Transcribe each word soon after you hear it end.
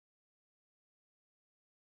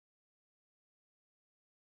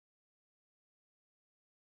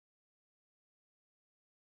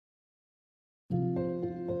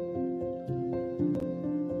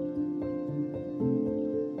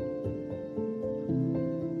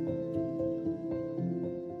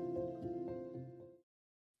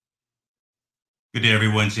Good day,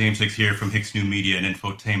 everyone. James Hicks here from Hicks New Media and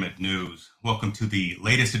Infotainment News. Welcome to the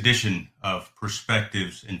latest edition of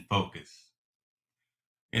Perspectives in Focus.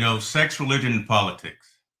 Sex, religion, and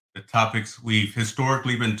politics, the topics we've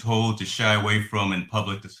historically been told to shy away from in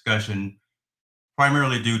public discussion,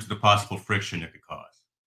 primarily due to the possible friction it could cause.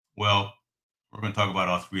 Well, we're going to talk about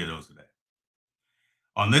all three of those today.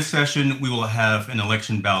 On this session, we will have an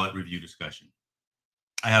election ballot review discussion.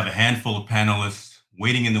 I have a handful of panelists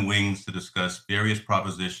waiting in the wings to discuss various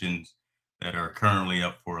propositions that are currently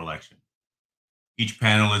up for election. Each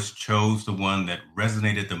panelist chose the one that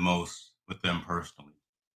resonated the most with them personally.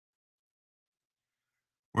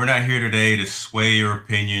 We're not here today to sway your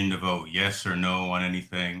opinion to vote yes or no on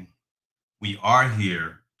anything. We are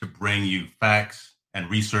here to bring you facts and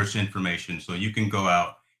research information so you can go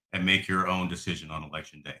out and make your own decision on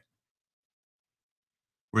election day.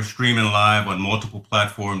 We're streaming live on multiple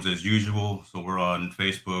platforms as usual. So we're on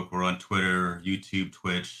Facebook, we're on Twitter, YouTube,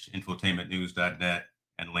 Twitch, infotainmentnews.net,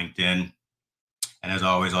 and LinkedIn. And as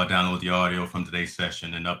always, I'll download the audio from today's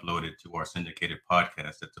session and upload it to our syndicated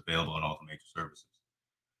podcast that's available on all the major services.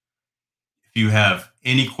 If you have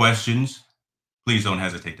any questions, please don't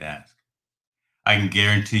hesitate to ask. I can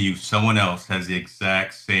guarantee you someone else has the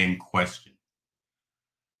exact same question.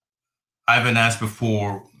 I've been asked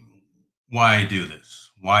before why I do this.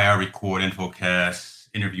 Why I record infocasts,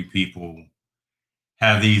 interview people,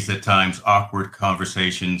 have these at times awkward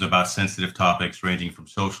conversations about sensitive topics ranging from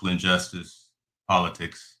social injustice,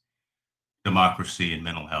 politics, democracy, and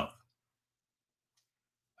mental health.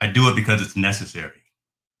 I do it because it's necessary.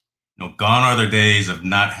 Gone are the days of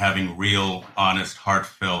not having real, honest,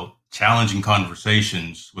 heartfelt, challenging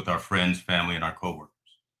conversations with our friends, family, and our coworkers.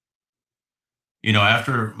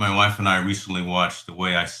 After my wife and I recently watched The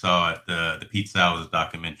Way I Saw It, the Pete Salvas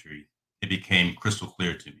documentary, it became crystal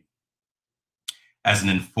clear to me. As an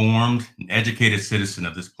informed and educated citizen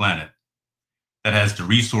of this planet that has the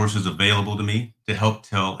resources available to me to help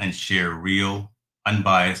tell and share real,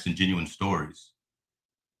 unbiased, and genuine stories,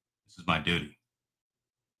 this is my duty.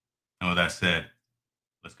 And with that said,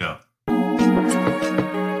 let's go.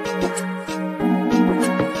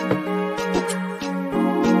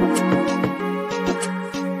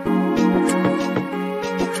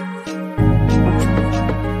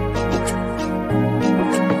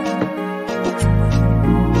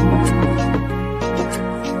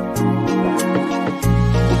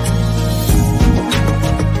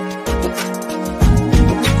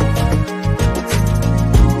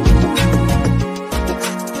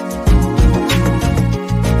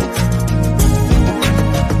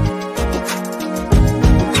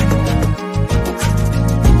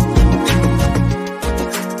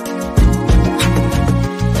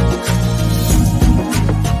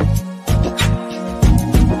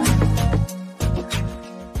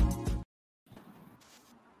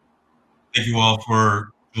 Thank you all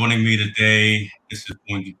for joining me today. This is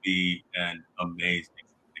going to be an amazing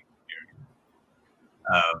experience.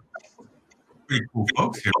 Pretty cool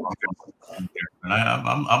folks here. And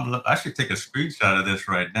I should take a screenshot of this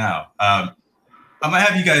right now. I'm going to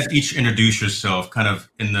have you guys each introduce yourself kind of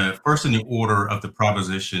in the order of the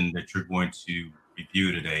proposition that you're going to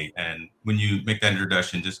review today. And when you make that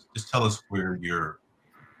introduction, just tell us where you're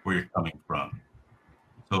coming from.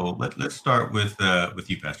 So let's start with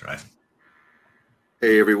you, Pastor Isom.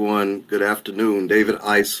 Hey, everyone. Good afternoon. David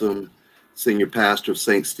Isom, Senior Pastor of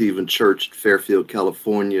St. Stephen Church in Fairfield,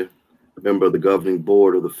 California, member of the governing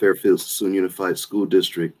board of the Fairfield-Sassoon Unified School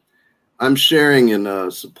District. I'm sharing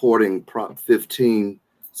and supporting Prop 15,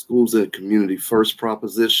 Schools and Community First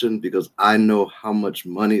proposition, because I know how much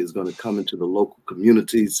money is going to come into the local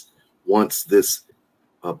communities once this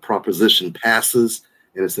proposition passes.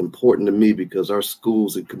 And it's important to me because our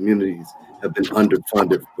schools and communities have been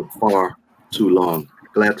underfunded for far too long.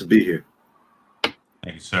 Glad to be here.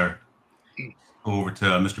 Thank you, sir. Go over to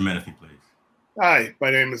Mr. Menifee, please. Hi,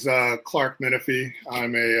 my name is Clark Menifee.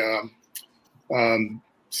 I'm a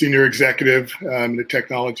senior executive in the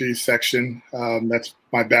technology section. That's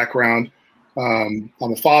my background. I'm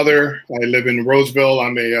a father. I live in Roseville.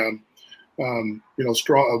 I'm a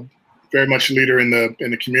strong, very much leader in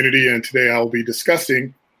the community. And today I will be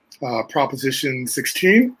discussing Proposition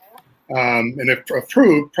 16. And if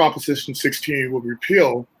approved, Proposition 16 will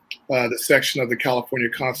repeal the section of the California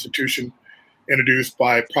Constitution introduced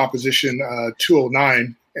by Proposition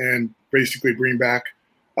 209 and basically bring back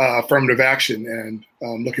affirmative action. And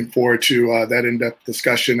I'm looking forward to that in-depth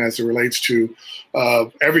discussion as it relates to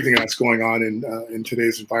everything that's going on in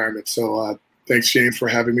today's environment. So thanks, James, for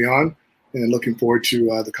having me on, and looking forward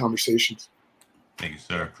to the conversations. Thank you,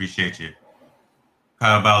 sir. Appreciate you.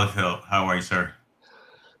 Kyle Ballot, how are you, sir?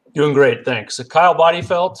 Doing great, thanks. Kyle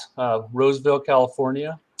Bodyfelt, Roseville,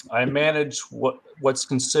 California. I manage what's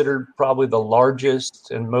considered probably the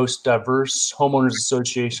largest and most diverse homeowners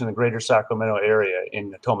association in the greater Sacramento area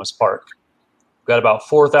in Thomas Park. We've got about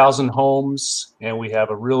 4,000 homes, and we have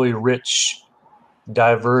a really rich,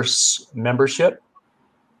 diverse membership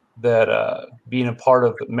that being a part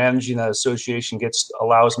of managing that association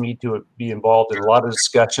allows me to be involved in a lot of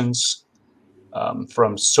discussions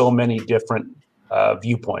from so many different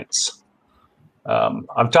viewpoints.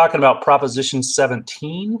 I'm talking about Proposition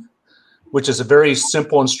 17, which is a very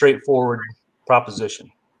simple and straightforward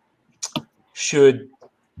proposition. Should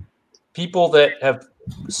people that have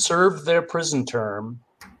served their prison term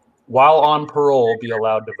while on parole be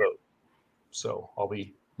allowed to vote? So I'll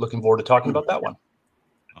be looking forward to talking about that one.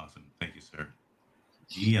 Awesome. Thank you, sir.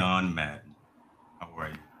 Dion Madden, how are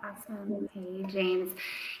you? Awesome. Hey, James.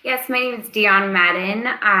 Yes, my name is Dion Madden.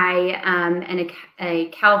 I am a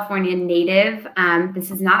California native.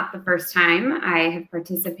 This is not the first time I have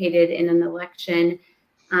participated in an election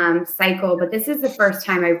cycle, but this is the first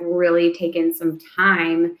time I've really taken some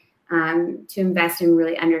time to invest in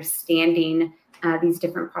really understanding these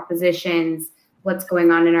different propositions, what's going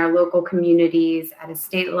on in our local communities at a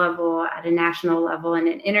state level, at a national level, and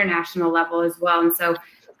an international level as well. And so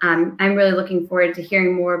I'm really looking forward to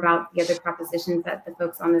hearing more about the other propositions that the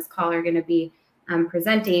folks on this call are going to be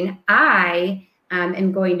presenting. I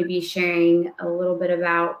am going to be sharing a little bit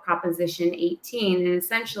about Proposition 18, and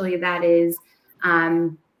essentially that is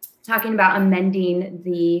talking about amending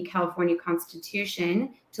the California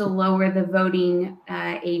Constitution to lower the voting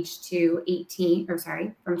age to 18, or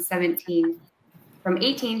sorry, from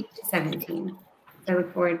 18 to 17. So I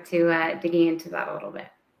look forward to digging into that a little bit.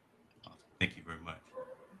 Thank you very much.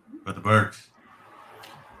 Brother Burks.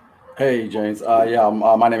 Hey, James.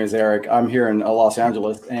 My name is Eric. I'm here in Los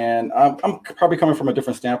Angeles, and I'm probably coming from a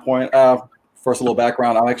different standpoint. First, a little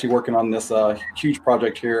background. I'm actually working on this huge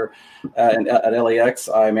project here at LAX.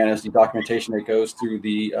 I manage the documentation that goes through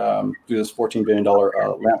this $14 billion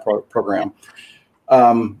land program.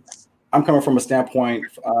 I'm coming from a standpoint.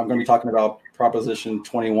 I'm going to be talking about Proposition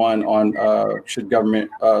 21 on should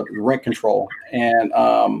government rent control and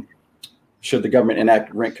should the government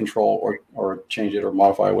enact rent control or change it or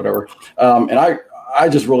modify it, whatever. And I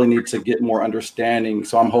just really need to get more understanding.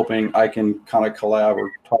 So I'm hoping I can kind of collab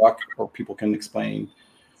or talk, or people can explain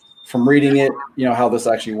from reading it, how this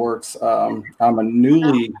actually works. I'm a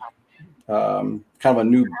newly, kind of a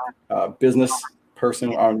new business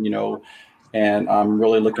person, and I'm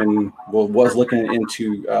really was looking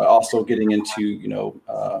into also getting into,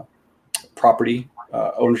 property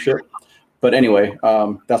ownership. But anyway,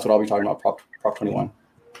 that's what I'll be talking about, Prop 21.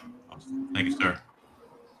 Awesome. Thank you, sir.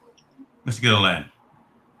 Mr. Gilliland.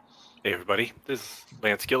 Hey, everybody. This is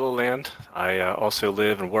Lance Gilliland. I also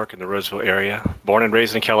live and work in the Roseville area, born and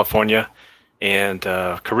raised in California. And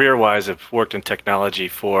career-wise, I've worked in technology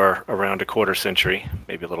for around a quarter century,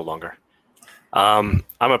 maybe a little longer. I'm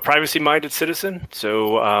a privacy-minded citizen,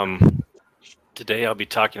 so today I'll be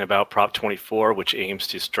talking about Prop 24, which aims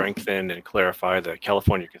to strengthen and clarify the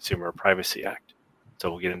California Consumer Privacy Act. So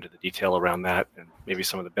we'll get into the detail around that and maybe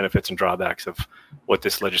some of the benefits and drawbacks of what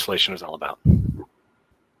this legislation is all about.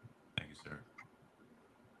 Thank you, sir.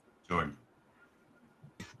 Jordan.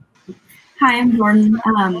 Hi, I'm Jordan.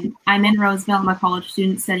 I'm in Roseville. I'm a college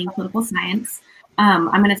student studying political science. I'm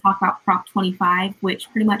going to talk about Prop 25, which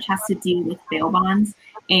pretty much has to do with bail bonds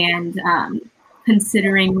and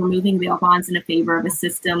considering removing bail bonds in favor of a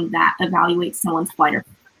system that evaluates someone's flight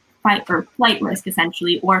risk,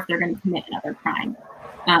 essentially, or if they're going to commit another crime.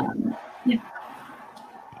 Yeah.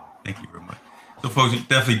 Thank you very much. So, folks, you can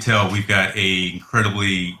definitely tell we've got a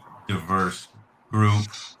incredibly diverse group.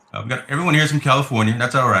 We've got everyone here is from California.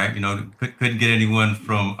 That's all right. Couldn't get anyone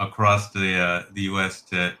from across the U.S.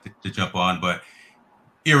 to jump on, but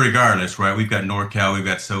irregardless, right? We've got NorCal, we've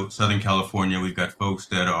got Southern California, we've got folks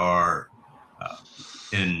that are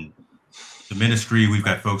in the ministry, we've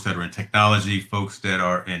got folks that are in technology, folks that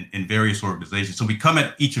are in various organizations. So we come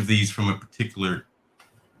at each of these from a particular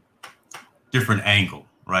different angle,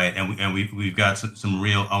 right? And we've got some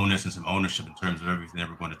real onus and some ownership in terms of everything that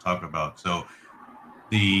we're going to talk about. So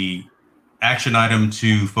the action item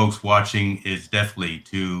to folks watching is definitely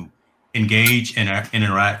to engage and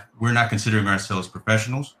interact. We're not considering ourselves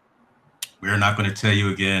professionals. We're not going to tell you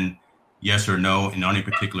again, yes or no in any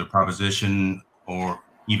particular proposition or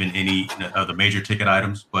even any of the major ticket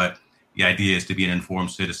items. But the idea is to be an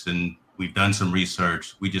informed citizen. We've done some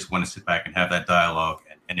research. We just want to sit back and have that dialogue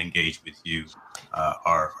and engage with you,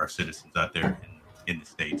 our citizens out there in the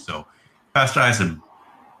state. So, Pastor Isom,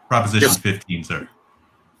 Proposition 15, sir.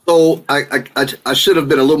 So I should have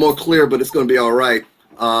been a little more clear, but it's going to be all right.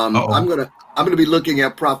 I'm gonna be looking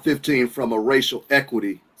at Prop 15 from a racial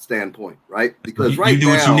equity standpoint, right? Because you do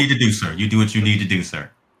what you now, need to do, sir. You do what you need to do, sir.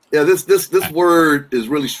 yeah, this word is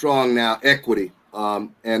really strong now, equity,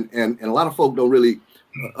 and a lot of folk don't really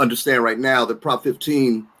understand right now that Prop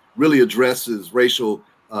 15 really addresses racial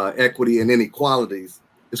equity and inequalities.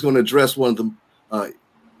 It's going to address one of the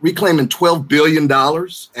reclaiming $12 billion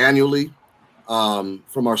annually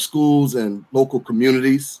from our schools and local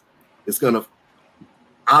communities. It's going to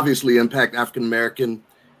obviously impact African American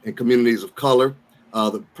and communities of color.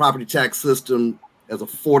 The property tax system has a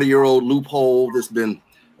 40-year-old loophole that's been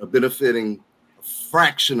benefiting a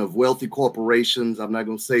fraction of wealthy corporations. I'm not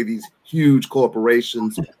going to say these huge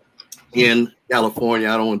corporations in California.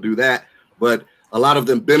 I don't want to do that, but a lot of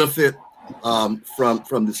them benefit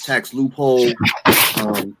from this tax loophole.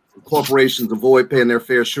 Corporations avoid paying their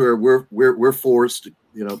fair share. We're forced,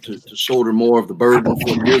 to shoulder more of the burden.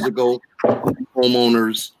 4 years ago,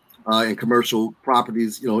 homeowners in commercial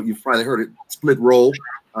properties, you've probably heard it split roll.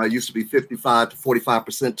 It used to be 55 to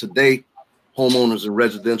 45%. Today, homeowners and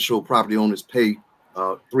residential property owners pay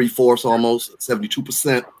 3/4, almost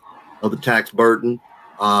 72% of the tax burden.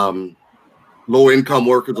 Low-income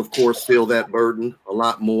workers, of course, feel that burden a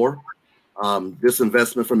lot more.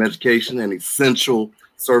 Disinvestment from education and essential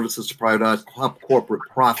services to privatize corporate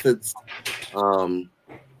profits.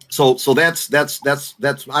 So that's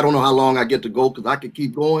I don't know how long I get to go, because I could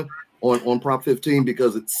keep going on Prop 15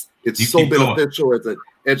 because it's so beneficial as an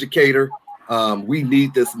educator. We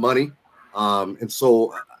need this money, and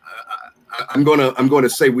so I'm going to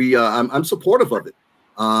say I'm supportive of it.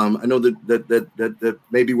 I know that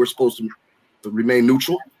maybe we're supposed to remain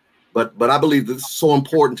neutral, but I believe this is so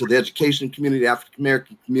important to the education community, African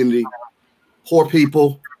American community, poor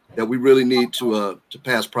people, that we really need to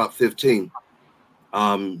pass Prop 15.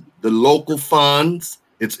 The local funds,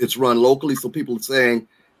 it's run locally, so people are saying,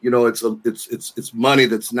 it's money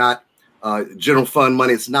that's not general fund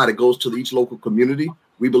money. It's not. It goes to each local community.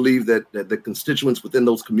 We believe that the constituents within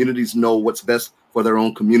those communities know what's best for their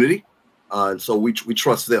own community, and so we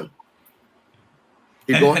trust them.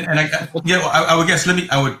 Keep going. I would guess.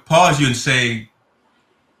 I would pause you and say,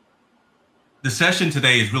 the session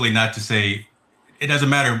today is really not to say it doesn't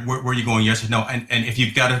matter where you're going, yes or no, and if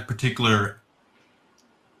you've got a particular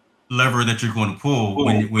lever that you're going to pull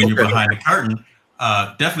when you're behind the curtain,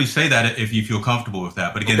 definitely say that if you feel comfortable with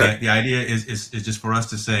that. But again, the idea is just for us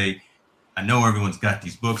to say, I know everyone's got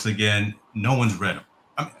these books. Again, no one's read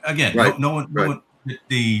them. No one.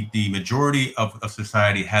 The majority of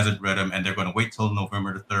society hasn't read them, and they're going to wait till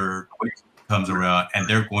November the 3rd comes around, and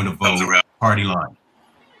they're going to vote party line,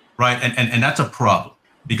 right? And that's a problem,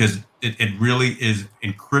 because it really is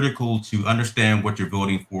critical to understand what you're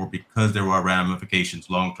voting for, because there are ramifications,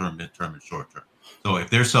 long-term, mid-term, and short-term. So if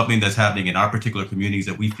there's something that's happening in our particular communities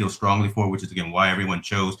that we feel strongly for, which is, again, why everyone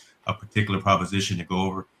chose a particular proposition to go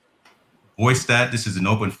over, voice that. This is an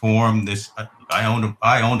open forum. I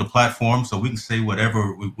own the platform, so we can say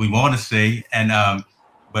whatever we want to say. And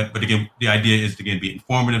but again, the idea is to be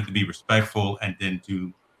informative, to be respectful, and then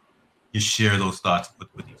to just share those thoughts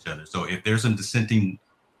with each other. So if there's a dissenting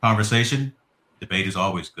conversation, debate is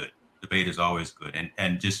always good.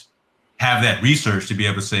 And just have that research to be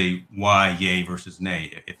able to say why yay versus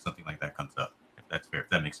nay if something like that comes up. If that's fair, if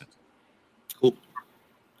that makes sense. Cool.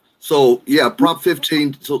 So yeah, Prop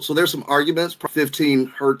 15. So there's some arguments. Prop 15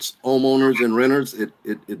 hurts homeowners and renters.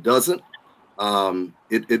 It doesn't.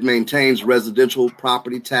 It maintains residential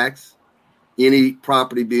property tax. Any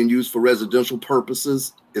property being used for residential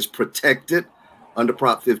purposes is protected under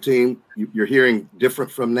Prop 15. You're hearing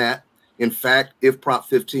different from that. In fact, if Prop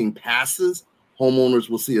 15 passes, homeowners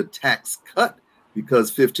will see a tax cut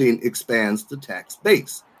because 15 expands the tax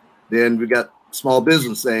base. Then we got small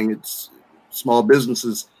business saying small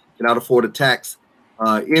businesses cannot afford a tax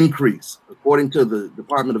increase. According to the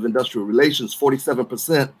Department of Industrial Relations,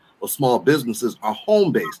 47% of small businesses are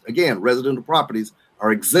home-based. Again, residential properties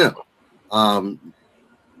are exempt.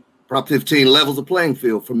 Prop 15 levels the playing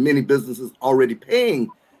field for many businesses already paying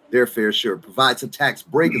their fair share, provides a tax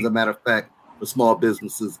break, as a matter of fact, for small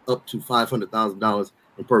businesses up to $500,000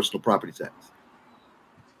 in personal property tax.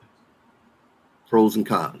 Pros and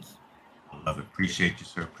cons. I love it. Appreciate you,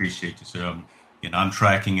 sir. I'm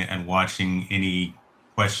tracking and watching any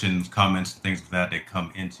questions, comments, things like that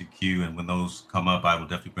come into queue. And when those come up, I will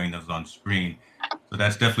definitely bring those on screen. So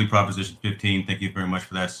that's definitely Proposition 15. Thank you very much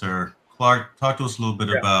for that, sir. Clark, talk to us a little bit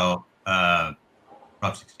about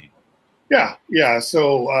Prop 16. Yeah.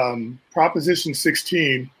 So Proposition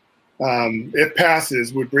 16, if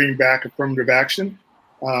passes, would bring back affirmative action,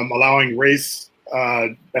 allowing race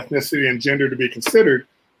ethnicity and gender to be considered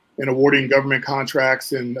in awarding government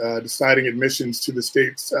contracts and deciding admissions to the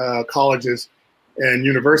state's colleges and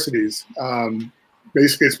universities.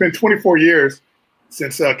 Basically, it's been 24 years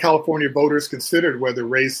since California voters considered whether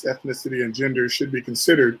race, ethnicity, and gender should be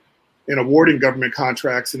considered in awarding government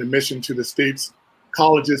contracts and admission to the state's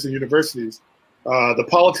colleges and universities. The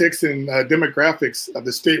politics and demographics of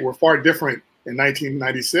the state were far different in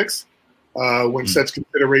 1996 when such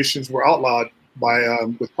considerations were outlawed by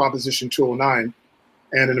with Proposition 209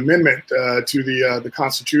 and an amendment to the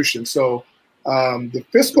Constitution. So the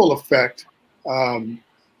fiscal effect,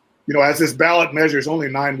 as this ballot measure is only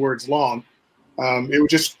 9 words long, it would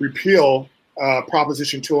just repeal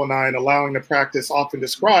Proposition 209, allowing the practice often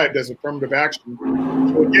described as affirmative action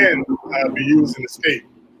to again be used in the state.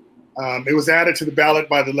 It was added to the ballot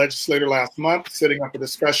by the legislature last month, setting up a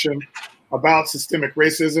discussion about systemic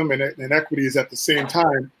racism and inequities at the same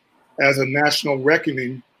time as a national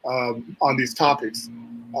reckoning on these topics.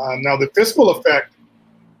 Now, the fiscal effect,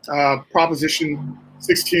 Proposition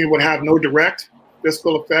 16 would have no direct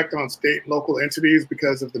fiscal effect on state and local entities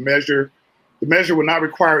because of the measure. The measure would not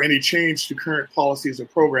require any change to current policies or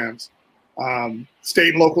programs.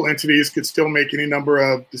 State and local entities could still make any number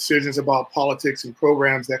of decisions about politics and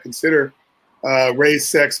programs that consider race,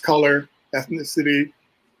 sex, color, ethnicity,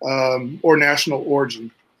 or national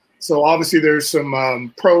origin. So obviously there's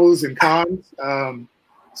some pros and cons.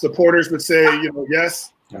 Supporters would say,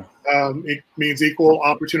 yes, it means equal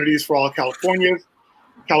opportunities for all Californians.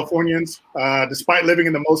 Despite living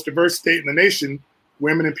in the most diverse state in the nation,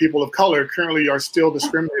 women and people of color currently are still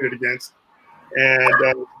discriminated against. And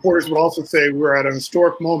supporters would also say we're at a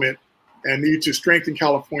historic moment and need to strengthen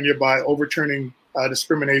California by overturning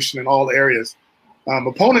discrimination in all areas.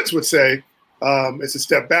 Opponents would say it's a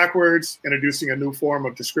step backwards, introducing a new form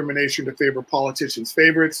of discrimination to favor politicians'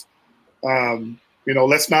 favorites.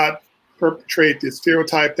 Let's not perpetrate the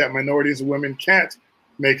stereotype that minorities and women can't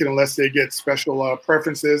make it unless they get special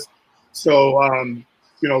preferences. So,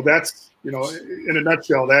 that's, in a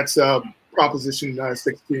nutshell, that's Proposition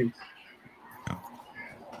 16.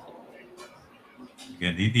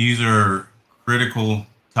 Again, these are critical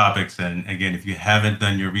topics, and again, if you haven't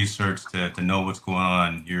done your research to know what's going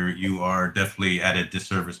on, you are definitely at a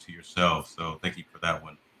disservice to yourself. So thank you for that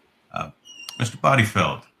one. Mr.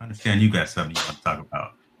 Bodyfeld, I understand you got something you want to talk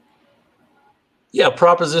about. Yeah,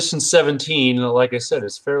 Proposition 17, like I said,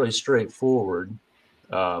 is fairly straightforward.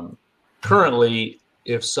 Currently,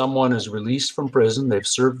 if someone is released from prison, they've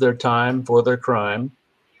served their time for their crime,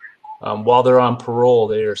 while they're on parole,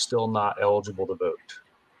 they are still not eligible to vote.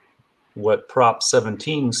 What Prop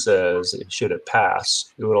 17 says, should it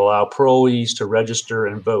pass, it would allow parolees to register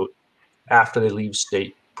and vote after they leave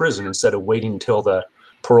state prison instead of waiting until the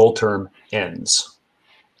parole term ends.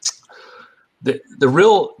 The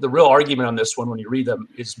real argument on this one, when you read them,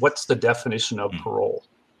 is what's the definition of parole?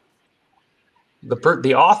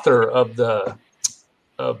 The author of the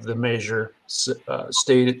measure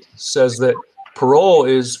says that parole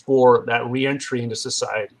is for that reentry into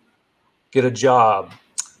society, get a job,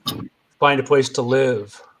 find a place to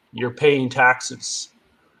live, you're paying taxes.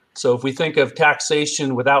 So if we think of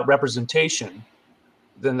taxation without representation,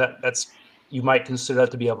 then that's you might consider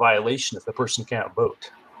that to be a violation if the person can't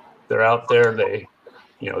vote. They're out there, they're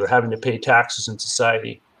having to pay taxes in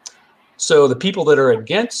society. So the people that are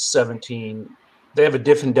against 17, they have a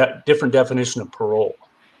different definition of parole.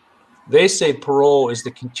 They say parole is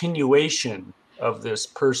the continuation of this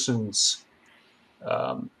person's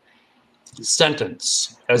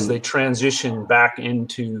sentence as they transition back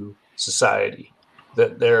into society.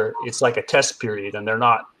 That it's like a test period, and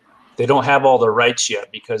they don't have all their rights yet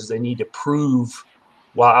because they need to prove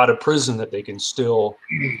while out of prison that they can still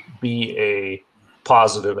have a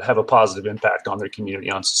positive impact on their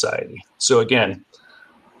community, on society. So again,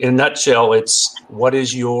 in a nutshell, it's what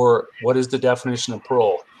is the definition of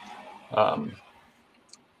parole? I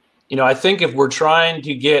think if we're trying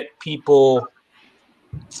to get people,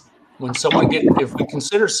 if we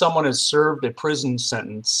consider someone has served a prison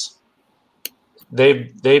sentence,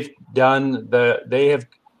 they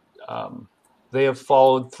have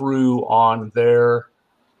followed through on their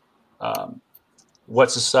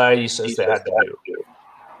what society says they had to do.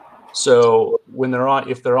 So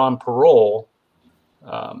if they're on parole,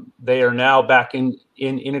 they are now back in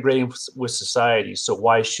integrating with society. So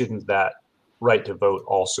why shouldn't that right to vote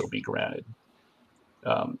also be granted?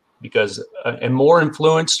 Because a more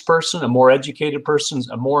influenced person, a more educated person,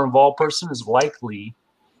 a more involved person is likely,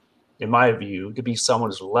 in my view, to be someone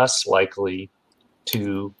who's less likely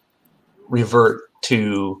to revert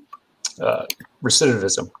to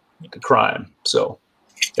recidivism, crime. So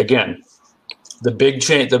again, the big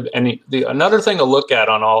change. Another thing to look at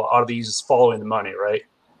on all of these is following the money, right?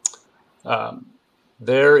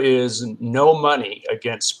 There is no money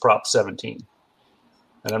against Prop 17.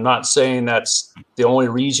 And I'm not saying that's the only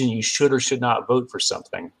reason you should or should not vote for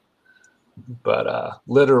something. But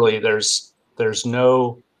literally, there's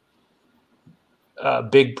no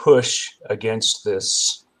big push against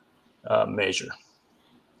this measure.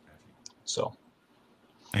 So,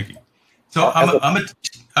 thank you. So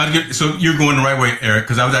so you're going the right way, Eric,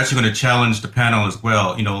 because I was actually going to challenge the panel as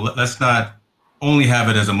well. You know, let's not only have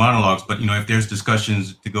it as a monologue, but, you know, if there's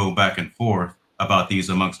discussions to go back and forth about these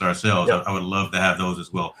amongst ourselves, yep. I would love to have those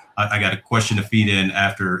as well. I got a question to feed in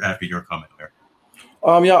after your comment, Eric.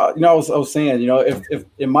 Yeah, you know, I was saying, you know, if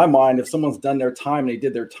in my mind, if someone's done their time and they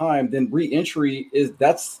did their time, then re-entry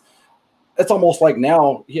that's almost like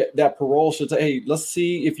now that parole should say, hey, let's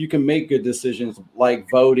see if you can make good decisions like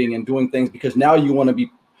voting and doing things, because now you want to be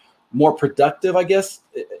more productive, I guess,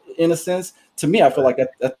 in a sense. To me, I feel like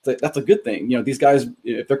that's a good thing. You know, these guys,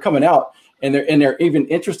 if they're coming out and they're even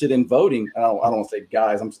interested in voting, I don't want to say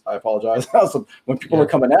guys, I apologize when people are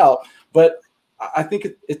coming out, but I think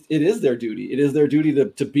it is their duty. It is their duty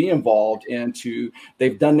to be involved and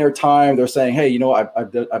they've done their time. They're saying, hey, you know,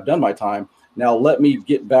 I've done my time. Now let me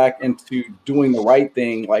get back into doing the right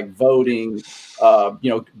thing, like voting, you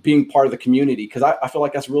know, being part of the community. Because I feel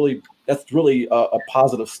like that's really a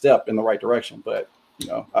positive step in the right direction. But, you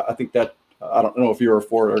know, I think that I don't know if you're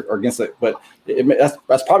for or against it, but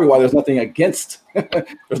that's probably why there's nothing against.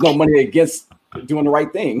 There's no money against doing the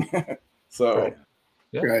right thing. So, right.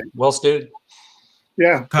 Yeah, right. Well stated.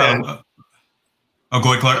 Yeah. Kyle, go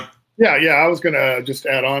ahead, Clark. Yeah. I was gonna just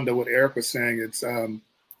add on to what Eric was saying. It's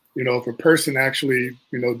you know, if a person actually,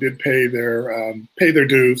 you know, did pay their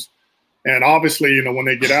dues, and obviously, you know, when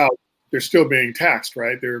they get out, they're still being taxed,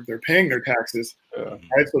 right? They're paying their taxes,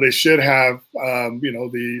 right? So they should have, you know,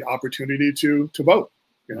 the opportunity to vote.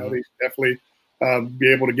 You know, they definitely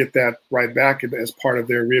be able to get that right back as part of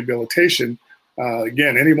their rehabilitation.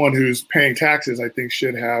 Again, anyone who's paying taxes, I think,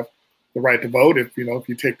 should have the right to vote. If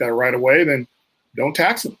you take that right away, then don't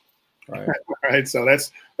tax them. Right. Right. So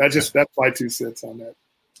that's my 2 cents on that.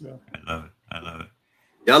 Yeah. I love it.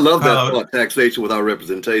 Yeah, I love that thought, taxation without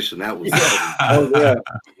representation. That was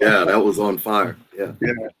that was on fire. Yeah.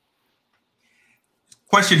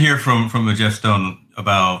 Question here from Jeff Stone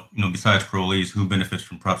about, you know, besides parolees, who benefits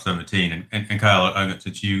from Prop 17, and Kyle,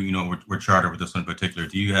 since you know we're chartered with this one in particular,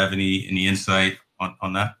 do you have any insight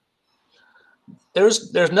on that?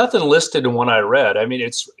 There's nothing listed in what I read. I mean,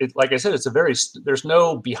 it's like I said, there's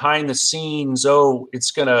no behind the scenes. Oh,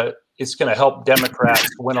 it's gonna help Democrats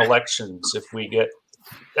win elections if we get.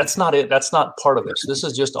 That's not it. That's not part of this. This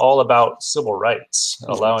is just all about civil rights,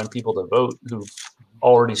 allowing people to vote who've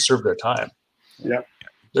already served their time. Yeah.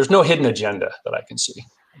 There's no hidden agenda that I can see.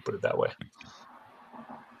 I'll put it that way.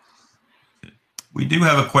 We do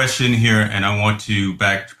have a question here, and I want to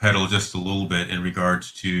backpedal just a little bit in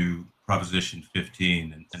regards to Proposition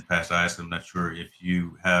 15 and Pastor Isom. I'm not sure if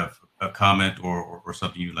you have a comment or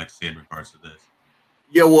something you'd like to say in regards to this.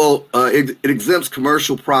 Yeah, well, it exempts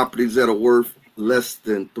commercial properties that are worth less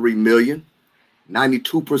than $3 million.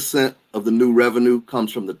 92% of the new revenue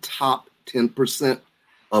comes from the top 10%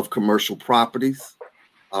 of commercial properties.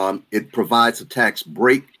 It provides a tax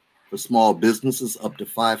break for small businesses up to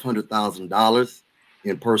 $500,000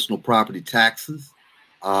 in personal property taxes.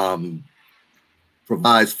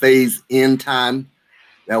 Provides phase-in time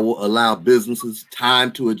that will allow businesses time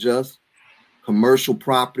to adjust. Commercial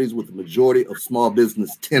properties with the majority of small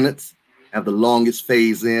business tenants have the longest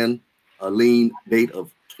phase-in, a lien date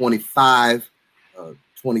of 25-26.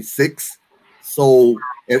 So,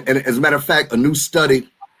 and as a matter of fact, a new study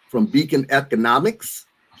from Beacon Economics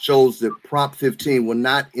shows that Prop 15 will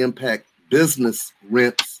not impact business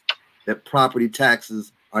rents, that property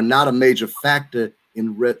taxes are not a major factor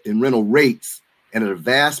in rental rates, and that a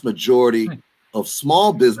vast majority of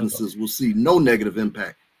small businesses will see no negative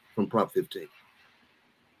impact from Prop 15.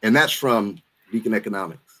 And that's from Beacon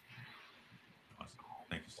Economics. Awesome.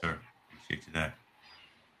 Thank you, sir. Appreciate you that.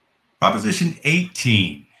 Proposition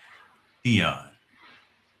 18, Dion.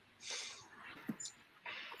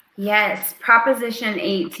 Yes, Proposition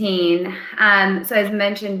 18. So as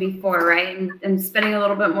mentioned before, right, I'm spending a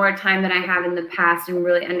little bit more time than I have in the past and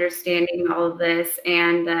really understanding all of this.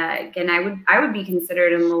 And again, I would be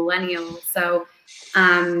considered a millennial. So,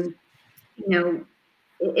 you know,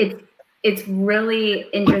 it's really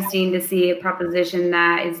interesting to see a proposition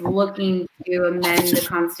that is looking to amend the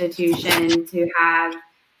Constitution to have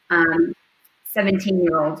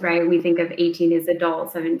 17-year-olds, right? We think of 18 as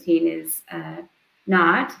adult, 17 is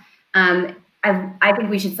not. I think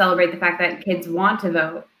we should celebrate the fact that kids want to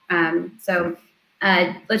vote. So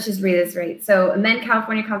let's just read this right. So amend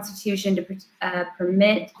California Constitution to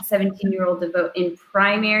permit 17-year-old to vote in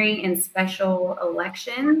primary and special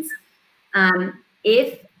elections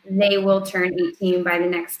if they will turn 18 by the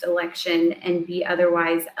next election and be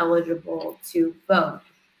otherwise eligible to vote.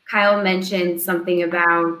 Kyle mentioned something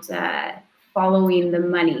about following the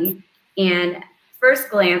money. And first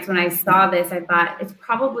glance, when I saw this, I thought it's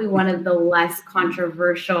probably one of the less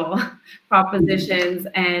controversial propositions,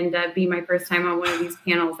 and being my first time on one of these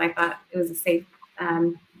panels, I thought it was a safe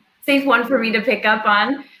one for me to pick up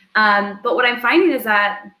on. But what I'm finding is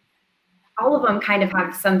that all of them kind of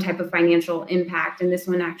have some type of financial impact, and this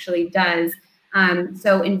one actually does.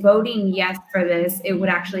 So in voting yes for this, it would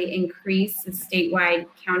actually increase the statewide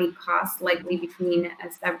county costs, likely between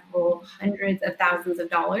several hundreds of thousands of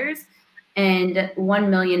dollars and $1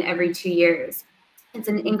 million every 2 years. It's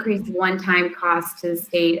an increased one-time cost to the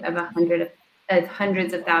state of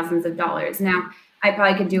hundreds of thousands of dollars. Now, I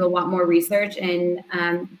probably could do a lot more research and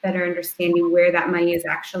better understanding where that money is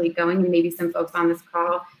actually going, and maybe some folks on this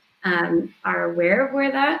call are aware of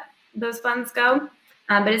where those funds go.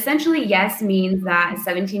 But essentially, yes means that a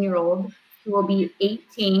 17-year-old who will be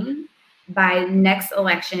 18 by next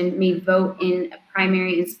election may vote in a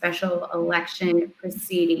primary and special election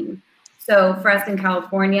proceeding. So for us in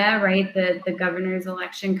California, right, the governor's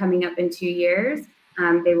election coming up in 2 years,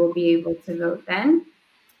 they will be able to vote then.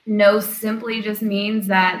 No simply just means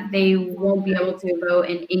that they won't be able to vote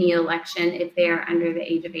in any election if they are under the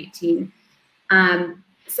age of 18.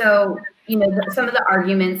 So, some of the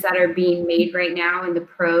arguments that are being made right now and the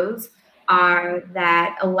pros are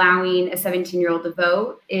that allowing a 17-year-old to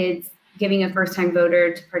vote is giving a first-time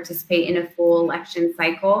voter to participate in a full election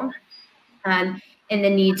cycle, and the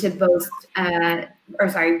need to boost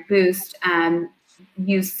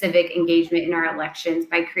youth civic engagement in our elections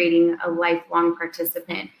by creating a lifelong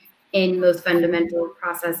participant in the most fundamental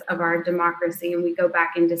process of our democracy. And we go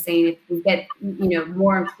back into saying if we get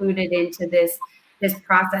more included into this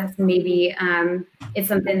process, maybe it's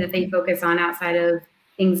something that they focus on outside of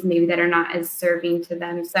things maybe that are not as serving to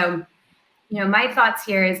them. So, my thoughts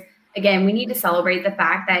here is, again, we need to celebrate the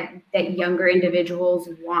fact that younger individuals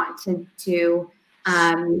want to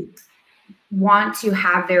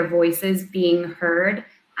have their voices being heard.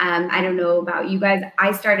 I don't know about you guys.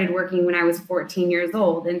 I started working when I was 14 years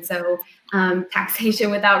old. And so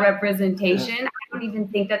taxation without representation, I don't even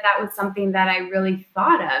think that was something that I really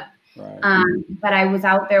thought of. Right. But I was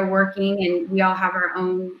out there working, and we all have our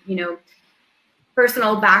own,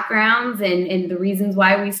 personal backgrounds and the reasons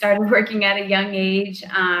why we started working at a young age.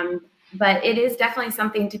 But it is definitely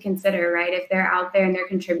something to consider, right? If they're out there and they're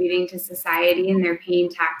contributing to society and they're paying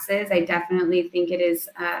taxes, I definitely think it is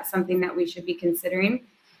something that we should be considering.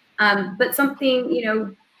 But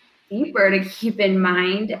something, deeper to keep in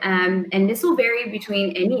mind, and this will vary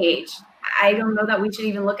between any age. I don't know that we should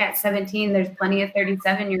even look at 17. There's plenty of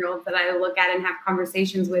 37-year-olds that I look at and have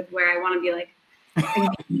conversations with where I want to be like,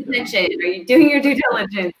 are you paying attention? Are you doing your due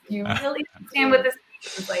diligence? Do you really understand what this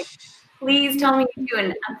is? Like, please tell me you do.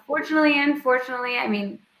 And unfortunately, I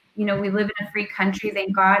mean, we live in a free country,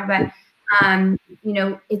 thank God. But,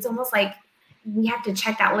 it's almost like we have to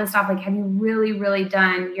check that list off. Like, have you really, really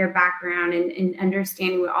done your background and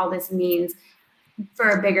understanding what all this means for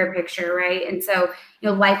a bigger picture, right? And so,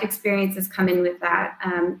 life experiences come in with that,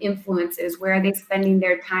 influences. Where are they spending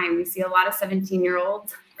their time? We see a lot of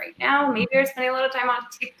 17-year-olds right now. Maybe they're spending a lot of time on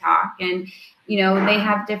TikTok, and they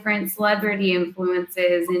have different celebrity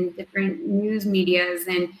influences and different news medias,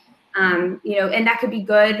 and and that could be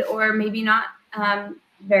good or maybe not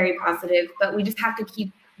very positive. But we just have to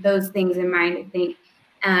keep those things in mind, I think.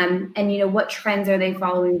 And what trends are they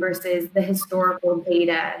following versus the historical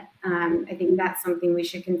data? I think that's something we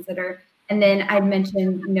should consider. And then I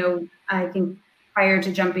mentioned, I think prior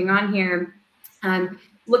to jumping on here,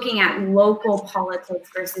 looking at local politics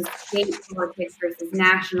versus state politics versus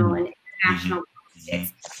national and international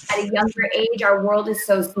politics. At a younger age, our world is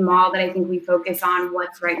so small that I think we focus on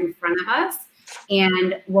what's right in front of us.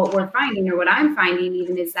 And what we're finding, or what I'm finding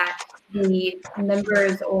even, is that the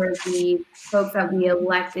members or the folks that we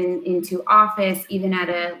elect into office, even at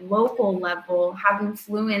a local level, have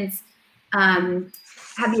influence,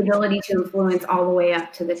 have the ability to influence all the way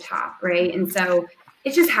up to the top, right? And so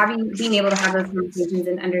it's just being able to have those conversations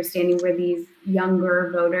and understanding where these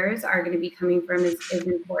younger voters are going to be coming from is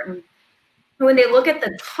important. When they look at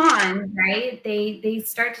the cons, right, they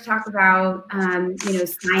start to talk about,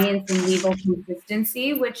 science and legal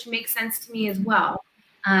consistency, which makes sense to me as well.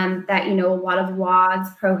 That, a lot of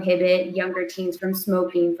laws prohibit younger teens from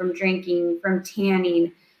smoking, from drinking, from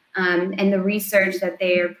tanning. And the research that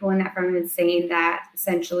they are pulling that from is saying that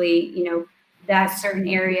essentially, that certain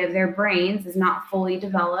area of their brains is not fully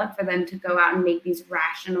developed for them to go out and make these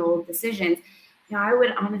rational decisions. I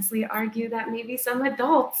would honestly argue that maybe some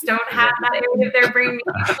adults don't have that area of their brain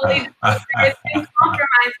fully developed. It's been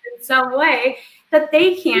compromised in some way that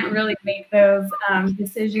they can't really make those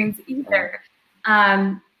decisions either.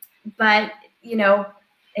 But,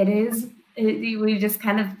 we just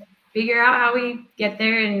kind of figure out how we get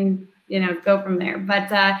there and, go from there.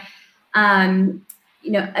 But,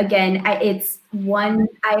 again, I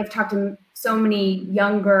have talked to so many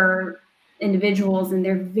younger individuals, and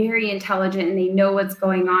they're very intelligent and they know what's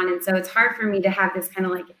going on. And so it's hard for me to have this kind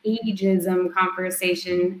of like ageism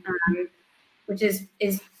conversation, which is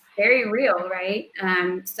very real, right?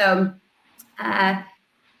 I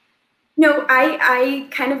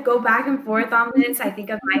kind of go back and forth on this. I think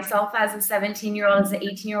of myself as a 17-year-old, as an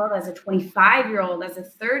 18-year-old, as a 25-year-old, as a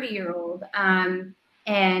 30-year-old.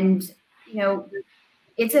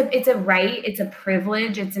 It's a right, it's a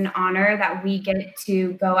privilege, it's an honor that we get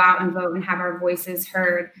to go out and vote and have our voices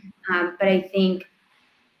heard. But I think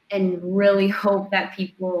and really hope that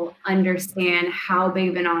people understand how big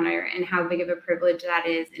of an honor and how big of a privilege that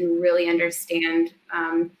is, and really understand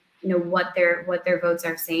what their votes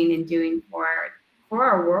are saying and doing for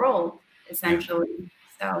our world, essentially.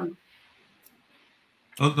 So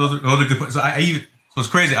those are good points. So it's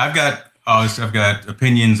crazy. I've got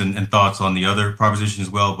opinions and thoughts on the other proposition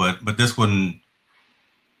as well, but this one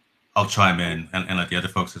I'll chime in and let the other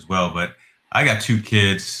folks as well. But I got two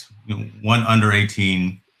kids, one under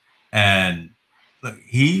 18, and look,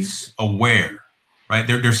 he's aware, right?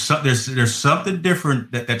 There's something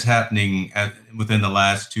different that's happening within the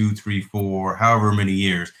last 2, 3, 4, however many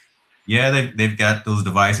years. Yeah, they've got those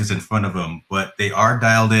devices in front of them, but they are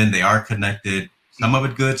dialed in, they are connected. Some of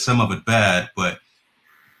it good, some of it bad, but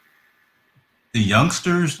the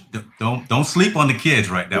youngsters don't sleep on the kids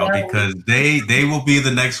right now, because they will be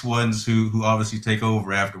the next ones who obviously take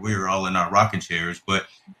over after we're all in our rocking chairs. But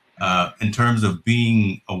in terms of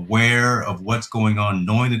being aware of what's going on,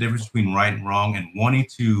 knowing the difference between right and wrong, and wanting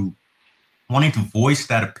to voice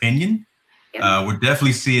that opinion, we're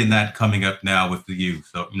definitely seeing that coming up now with the youth.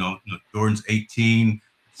 So Jordan's 18,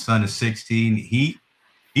 son is 16. He's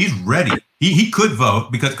ready. He could vote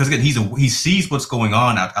because again he sees what's going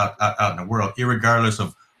on out in the world, irregardless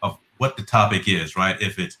of what the topic is, right?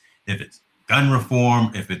 If it's gun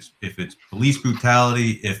reform, if it's police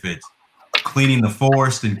brutality, if it's cleaning the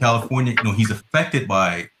forest in California, he's affected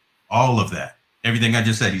by all of that. Everything I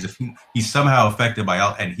just said, he's somehow affected by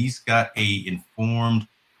all, and he's got a informed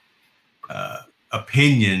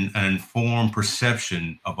opinion, an informed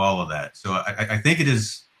perception of all of that. So I think it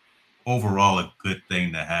is overall a good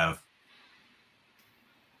thing to have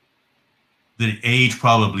the age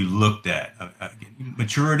probably looked at.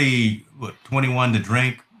 Maturity, 21 to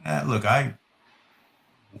drink? Look,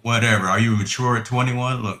 whatever. Are you mature at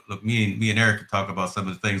 21? Look. Me and Eric could talk about some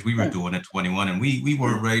of the things we were doing at 21, and we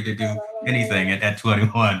weren't ready to do anything at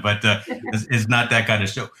 21. But it's not that kind of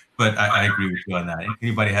show. But I agree with you on that.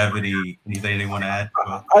 Anybody have anything they want to add?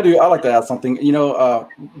 I do. I like to add something.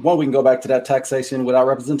 One, we can go back to that taxation without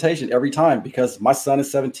representation every time, because my son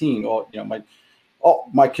is 17. Or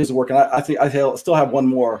my kids are working. I think I still have one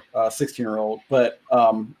more 16-year-old, but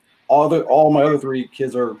all my other three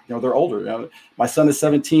kids are, they're older. My son is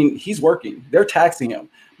 17. He's working. They're taxing him.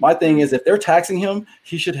 My thing is, if they're taxing him,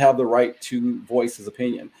 he should have the right to voice his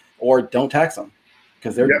opinion, or don't tax him,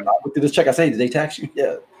 because they're. I looked at this check. I say, did they tax you?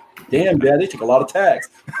 Yeah. Damn, Dad, they take a lot of tax.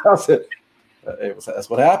 I said,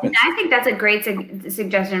 that's what happens. I think that's a great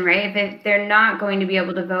suggestion, right? If they're not going to be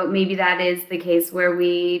able to vote, maybe that is the case where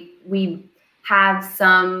we have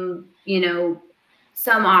some,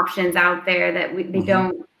 some options out there that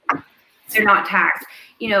they're not taxed.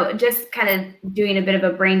 Just kind of doing a bit of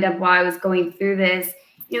a brain dump while I was going through this,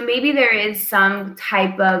 maybe there is some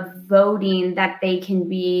type of voting that they can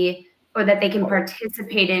be, or that they can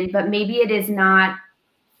participate in, but maybe it is not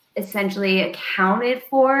essentially accounted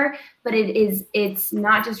for, but it's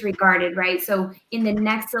not just regarded, right? So in the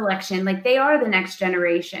next election, like, they are the next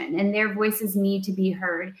generation and their voices need to be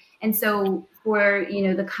heard. And so for,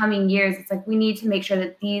 the coming years, it's like, we need to make sure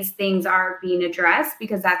that these things are being addressed,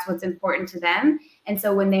 because that's what's important to them. And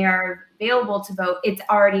so when they are available to vote, it's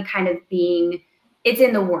already kind of it's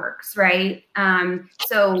in the works, right?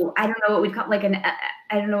 So I don't know what we'd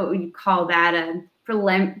call that, a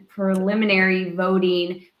preliminary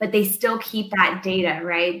voting, but they still keep that data,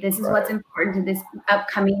 right? This is what's important to this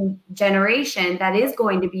upcoming generation that is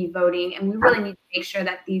going to be voting, and we really need to make sure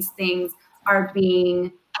that these things are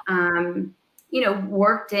being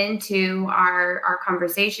worked into our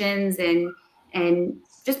conversations and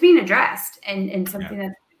just being addressed and something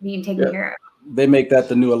that's being taken care of. They make that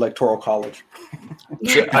the new electoral college.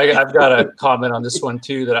 So I've got a comment on this one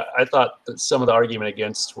too, that I thought that some of the argument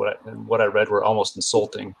against what I read were almost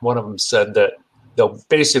insulting. One of them said that they'll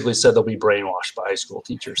be brainwashed by high school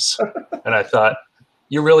teachers. And I thought,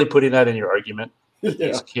 you're really putting that in your argument. Yeah.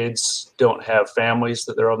 These kids don't have families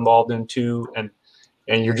that they're involved into, and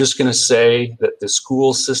you're just going to say that the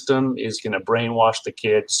school system is going to brainwash the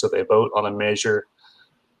kids so they vote on a measure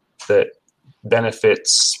that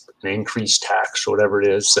benefits an increased tax or whatever it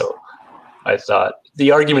is. So I thought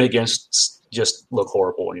the argument against just look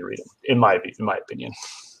horrible when you read them, in my opinion.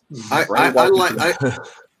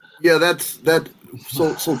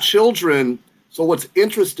 So children. So what's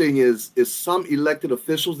interesting is some elected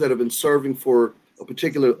officials that have been serving for a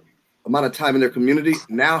particular amount of time in their community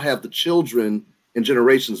now have the children and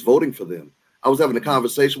generations voting for them. I was having a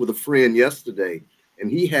conversation with a friend yesterday,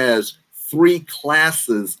 and he has 3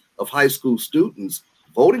 classes of high school students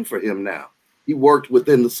voting for him now. He worked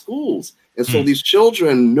within the schools. And so these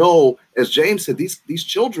children know, as James said, these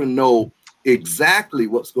children know exactly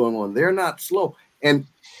what's going on. They're not slow. And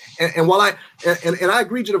while I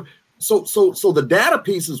agree, Jennifer, so the data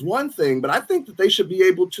piece is one thing, but I think that they should be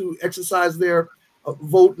able to exercise their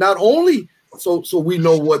vote not only so we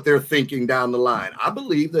know what they're thinking down the line. I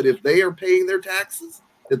believe that if they are paying their taxes,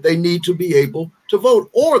 that they need to be able to vote,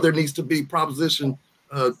 or there needs to be proposition.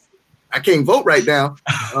 I can't vote right now,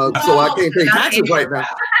 so I can't pay taxes right now.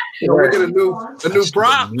 We get a new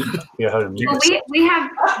prop. Well, we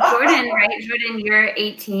have Jordan, right? Jordan, you're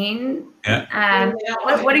 18. Yeah.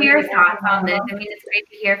 What are your thoughts on this? I mean, it's great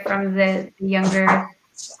to hear from the younger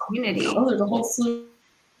community. Yeah,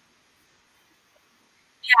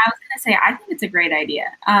 I was going to say, I think it's a great idea.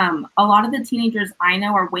 A lot of the teenagers I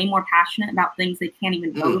know are way more passionate about things they can't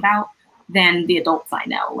even vote about than the adults I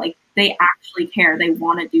know. Like, they actually care. They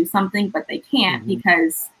want to do something, but they can't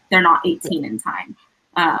because they're not 18 in time.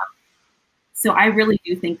 So I really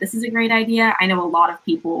do think this is a great idea. I know a lot of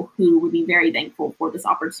people who would be very thankful for this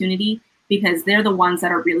opportunity because they're the ones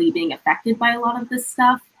that are really being affected by a lot of this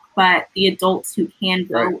stuff. But the adults who can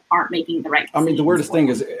vote aren't making the right decisions. I mean, the weirdest thing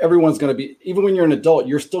is everyone's going to be, even when you're an adult,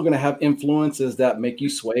 you're still going to have influences that make you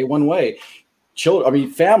sway one way.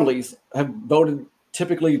 Families have voted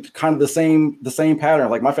typically kind of the same pattern.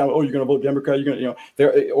 Like my family, you're going to vote Democrat, you're going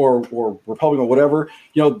to, or Republican or whatever.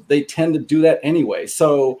 They tend to do that anyway.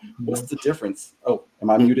 So what's the difference? Oh, am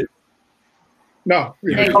I muted? No.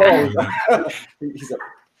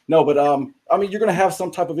 No, but you're going to have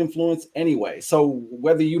some type of influence anyway. So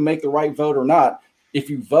whether you make the right vote or not, if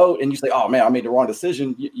you vote and you say, "Oh man, I made the wrong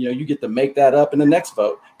decision," you get to make that up in the next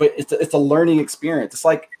vote. But it's a learning experience. It's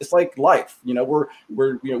like life. We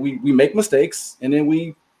make mistakes and then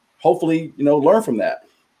we hopefully learn from that.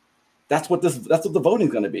 That's what the voting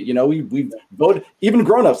is going to be. We voted. Even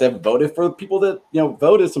grown-ups have voted for people that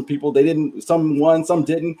voted. Some people they didn't. Some won, some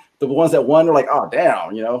didn't. The ones that won are like, "Oh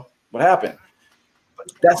damn, what happened?"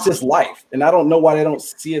 That's just life, and I don't know why they don't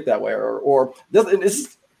see it that way. Or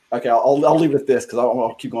this. Okay, I'll leave it at this because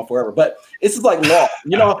I'll keep going forever. But it's just like law.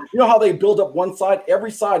 You know how they build up one side.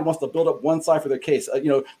 Every side wants to build up one side for their case. We're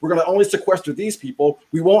going to only sequester these people.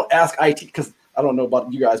 We won't ask IT because I don't know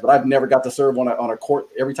about you guys, but I've never got to serve on a court.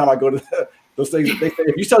 Every time I go to those things, they say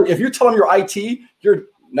if you tell them you're IT, you're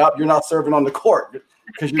not serving on the court.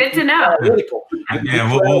 Good to know.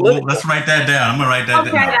 Yeah, let's write that down. I'm gonna write that down.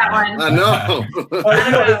 Try that one. I know.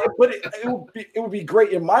 But it would be great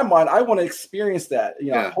in my mind. I want to experience that.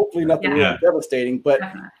 Hopefully nothing really devastating, but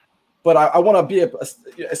I want to be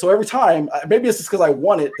so every time. Maybe it's just because I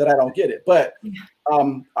want it that I don't get it. But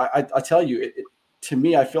I tell you, to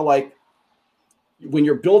me, I feel like when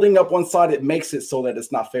you're building up one side, it makes it so that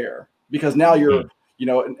it's not fair because now you're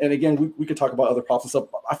and again we could talk about other problems and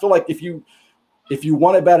stuff. I feel like if you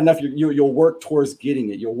want it bad enough, you'll work towards getting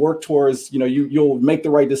it. You'll work towards, you'll make the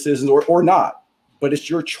right decisions or not. But it's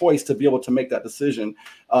your choice to be able to make that decision.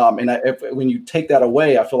 When you take that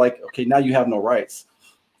away, I feel like, okay, now you have no rights.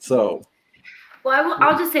 So. Well,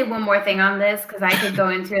 I'll just say one more thing on this because I could go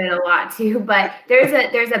into it a lot too. But there's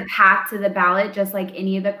a path to the ballot, just like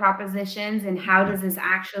any of the propositions. And how does this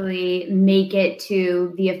actually make it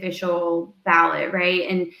to the official ballot, right?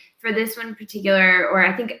 And for this one in particular, or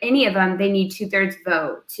I think any of them, they need 2/3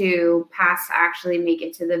 vote to pass to actually make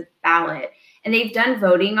it to the ballot. And they've done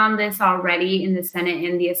voting on this already in the Senate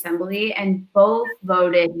and the Assembly, and both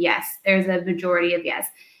voted yes. There's a majority of yes.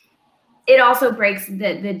 it also breaks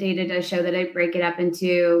the data does show that it break it up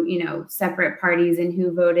into, separate parties and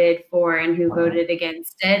who voted for and who voted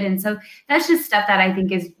against it. And so that's just stuff that I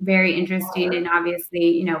think is very interesting. And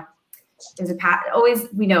obviously, there's a path, always,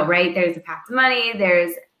 we know, right? There's a path to money.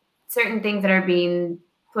 There's certain things that are being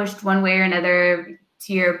pushed one way or another.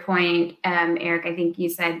 To your point, Eric, I think you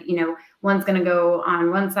said, one's going to go on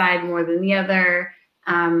one side more than the other.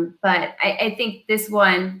 But I think this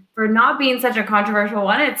one, for not being such a controversial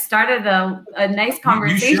one, it started a nice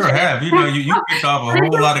conversation. You sure have. You kicked off a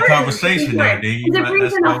whole lot of conversation there, Dee. It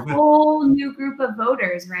brings in a whole new group of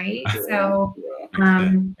voters, right? So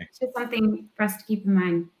it's just something for us to keep in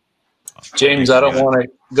mind. James, I don't want to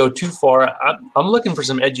go too far. I'm looking for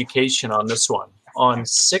some education on this one. On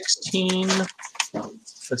 16,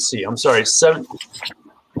 let's see, I'm sorry, 7.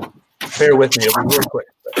 Bear with me, it'll be real quick.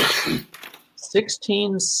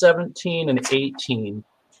 16, 17, and 18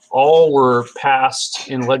 all were passed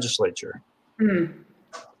in legislature.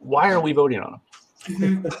 Why are we voting on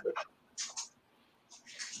them?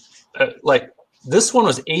 This one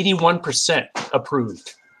was 81%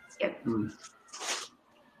 approved. Yep.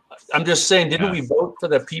 I'm just saying, didn't we vote for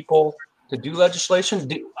the people to do legislation?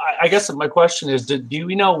 I guess my question is, do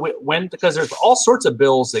we know when? Because there's all sorts of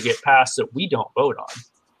bills that get passed that we don't vote on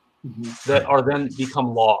that are then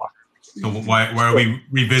become law. So why are we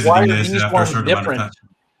revisiting this after a certain amount of time?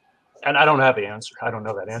 And I don't have the answer. I don't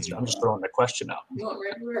know that answer. I'm just throwing the question out.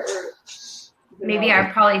 Maybe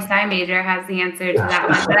our poli-sci major has the answer to that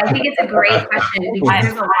one. But I think it's a great question because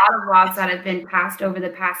there's a lot of laws that have been passed over the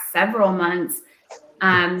past several months.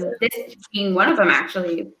 This being one of them,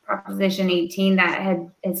 actually, Proposition 18 that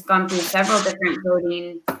has gone through several different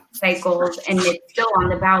voting cycles, and it's still on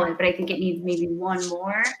the ballot, but I think it needs maybe one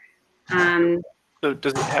more. So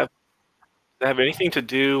does it have anything to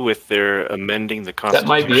do with their amending the Constitution? That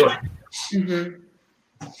might be it.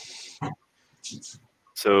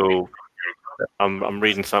 So I'm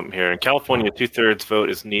reading something here. In California, 2/3 vote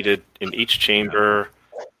is needed in each chamber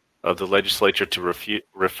of the legislature to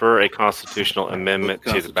refer a constitutional amendment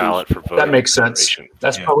to the ballot for voting. That makes sense.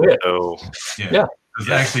 That's probably it. So, yeah.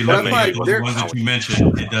 Actually, looking at the ones that you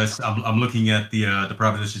mentioned, it does. I'm looking at the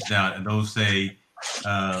propositions now, and those say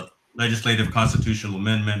legislative constitutional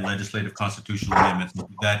amendment, legislative constitutional amendments.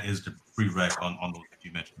 That is the prereq on those that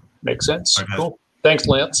you mentioned. Makes sense. Right, cool. Thanks,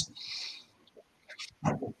 Lance.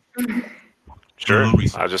 Sure.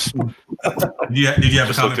 I just. Did you have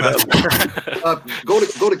a comment?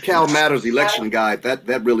 Go to Cal Matters election guide.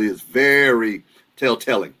 That really is very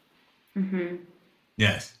telltale.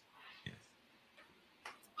 Yes.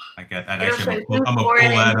 I get that. Actually, I'm gonna pull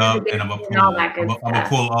that up, and I'm gonna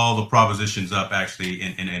pull all the propositions up actually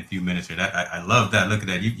in a few minutes here. I love that. Look at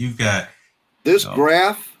that. You've got this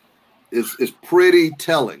graph is pretty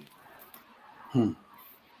telling.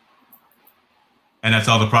 And that's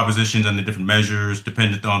all the propositions and the different measures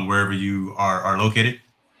dependent on wherever you are located?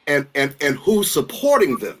 And who's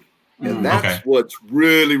supporting them. And that's what's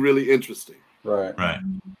really, really interesting. Right.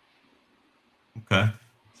 Okay.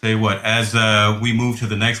 Say what, as we move to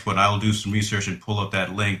the next one, I'll do some research and pull up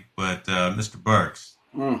that link. But Mr. Burks,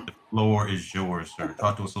 the floor is yours, sir.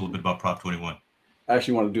 Talk to us a little bit about Prop 21. I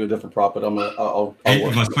actually want to do a different prop, but I'll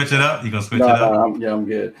you're going to switch it up? I'm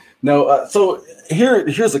good. No, so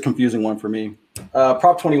here's a confusing one for me.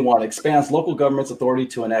 Prop 21 expands local government's authority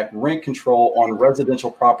to enact rent control on residential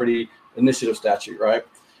property initiative statute, right?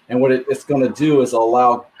 And what it's going to do is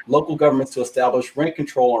allow local governments to establish rent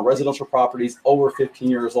control on residential properties over 15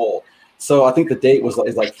 years old. So I think the date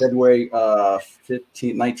is like February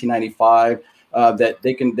 15, 1995, that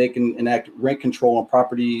they can enact rent control on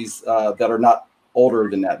properties that are not older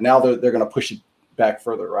than that. Now they're going to push it back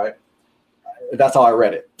further, right? That's how I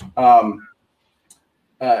read it.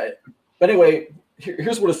 But anyway,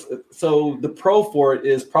 here's what so the pro for it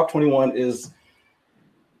is Prop 21 is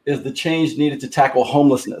the change needed to tackle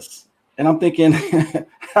homelessness. And I'm thinking,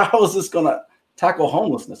 how is this going to tackle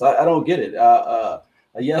homelessness? I don't get it. A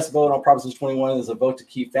yes vote on Proposition 21 is a vote to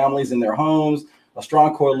keep families in their homes, a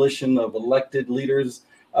strong coalition of elected leaders,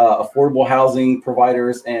 affordable housing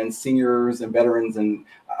providers, and seniors and veterans. And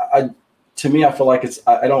to me, I feel like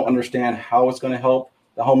I don't understand how it's going to help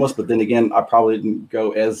the homeless. But then again, I probably didn't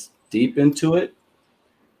go as deep into it.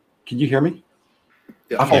 Can you hear me?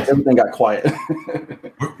 Yeah, I thought everything got quiet.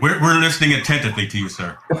 we're listening attentively to you,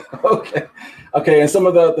 sir. Okay. And some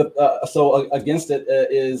of so against it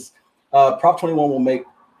is Prop 21 will make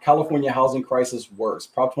California housing crisis worse.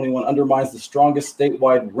 Prop 21 undermines the strongest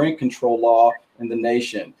statewide rent control law in the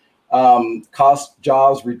nation. Cost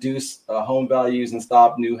jobs, reduce home values, and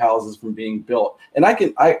stop new houses from being built. And I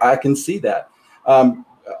can see that.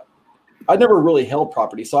 I never really held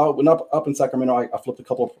property. So I went up in Sacramento. I flipped a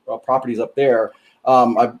couple of properties up there.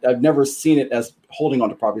 I've never seen it as holding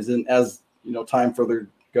onto properties. And as time further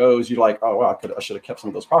goes, you're like, oh wow, I should have kept some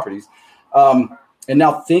of those properties. And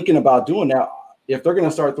now thinking about doing that, if they're going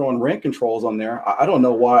to start throwing rent controls on there, I don't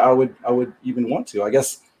know why I would even want to. I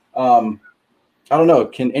guess I don't know.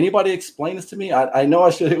 Can anybody explain this to me? I know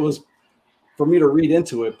it was for me to read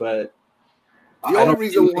into it, but the only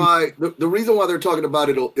reason why the reason why they're talking about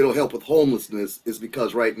it'll help with homelessness is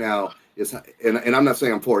because right now and I'm not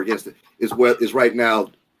saying I'm for or against it, is right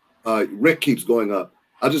now rent keeps going up.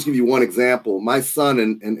 I'll just give you one example. My son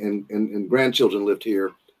and grandchildren lived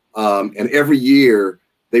here, and every year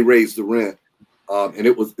they raised the rent,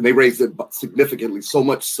 and they raised it significantly, so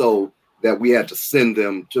much so that we had to send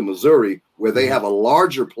them to Missouri, where they have a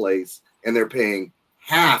larger place and they're paying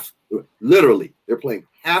half. Literally, they're paying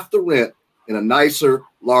half the rent in a nicer,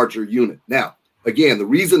 larger unit. Now, again, the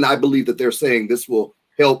reason I believe that they're saying this will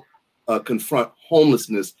help confront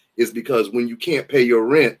homelessness is because when you can't pay your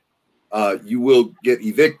rent, you will get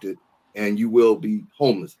evicted and you will be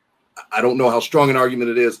homeless. I don't know how strong an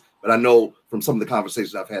argument it is, but I know from some of the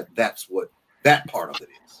conversations I've had, that's what that part of it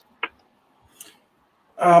is.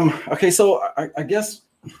 Okay, so I guess.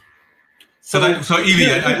 So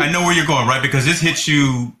Evie, I know where you're going, right? Because this hits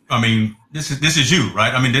you. I mean, this is you,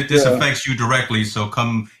 right? I mean, this affects you directly. So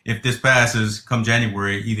if this passes, come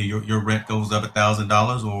January, either your rent goes up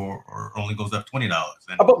 $1,000 or only goes up $20,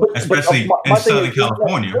 especially in Southern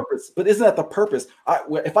California. But isn't that the purpose?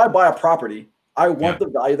 If I buy a property, I want the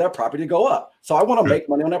value of that property to go up. So I want to make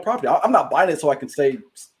money on that property. I'm not buying it so I can say,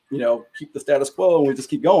 keep the status quo and we just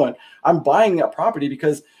keep going. I'm buying that property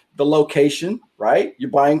because the location, right? You're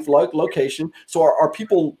buying for location. So are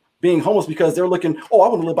people being homeless because they're looking, I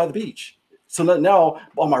want to live by the beach. So now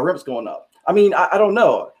my rent's going up. I mean, I don't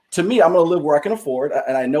know. To me, I'm going to live where I can afford.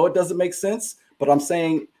 And I know it doesn't make sense, but I'm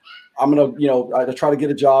saying I'm going to, try to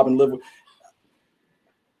get a job and live with.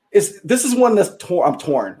 This is one that's I'm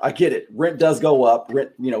torn. I get it. Rent does go up.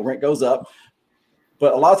 Rent goes up.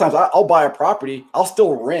 But a lot of times I'll buy a property. I'll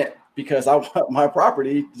still rent because I want my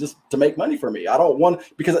property just to make money for me. I don't want,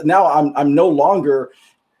 because now I'm no longer,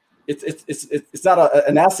 it's not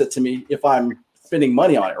an asset to me if I'm spending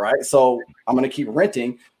money on it, right? So I'm going to keep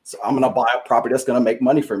renting. So I'm going to buy a property that's going to make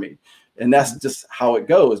money for me. And that's just how it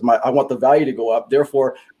goes. I want the value to go up.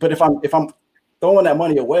 Therefore, but if I'm throwing that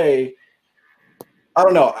money away, I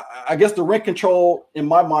don't know. I guess the rent control in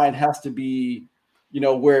my mind has to be,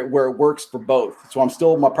 where it works for both.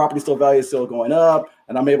 So my property value is still going up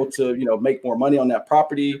and I'm able to, make more money on that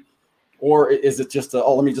property. Or is it just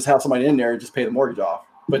let me just have somebody in there and just pay the mortgage off?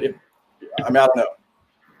 But I don't know.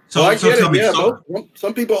 So I get it. Yeah,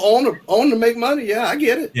 some people own to make money. Yeah, I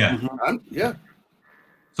get it. Yeah. Yeah.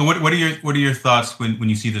 So what are your thoughts when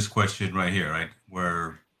you see this question right here, right?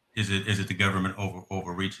 Where is it the government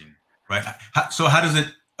overreaching, right? So how does it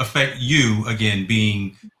affect you, again,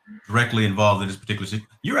 being directly involved in this particular situation?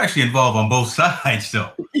 You're actually involved on both sides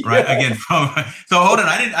still, right? Yeah. Again, so hold on,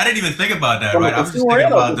 I didn't even think about that, right? I was just thinking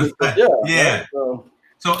about the fact. Yeah. Right?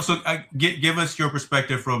 So give us your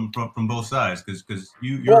perspective from both sides, because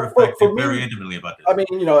you're affected very intimately about this. I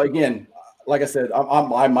mean, again, like I said,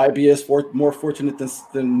 I might be more fortunate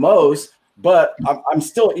than most, but I'm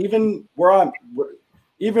still, even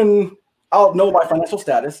I'll know my financial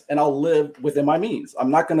status and I'll live within my means. I'm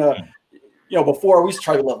not gonna, before we used to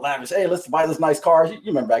try to live lavish. Hey, let's buy this nice car. You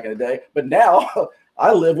remember back in the day, but now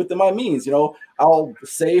I live within my means. I'll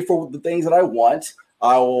save for the things that I want.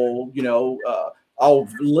 I will, I'll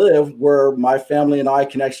live where my family and I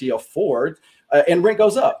can actually afford, and rent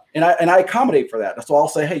goes up, and I accommodate for that. So I'll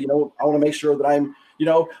say, hey, I want to make sure that I'm,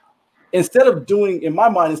 instead of doing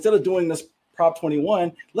this Prop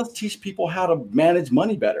 21, let's teach people how to manage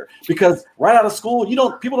money better. Because right out of school,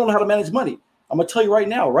 people don't know how to manage money. I'm gonna tell you right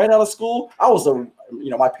now, right out of school, I was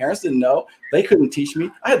my parents didn't know. They couldn't teach me.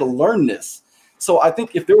 I had to learn this. So I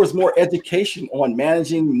think if there was more education on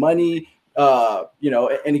managing money, and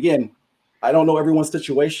again, I don't know everyone's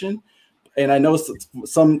situation, and I know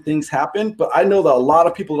some things happen, but I know that a lot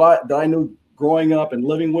of people that I knew growing up and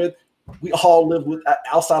living with, we all lived with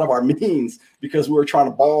outside of our means because we were trying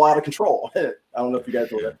to ball out of control. I don't know if you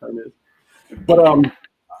guys know what that term is, but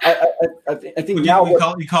I think now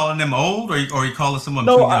you calling them old, or you calling someone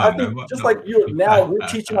too young? I think just like you now, we're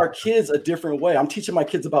teaching our kids a different way. I'm teaching my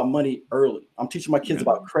kids about money early. I'm teaching my kids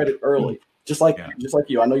about credit early. Just like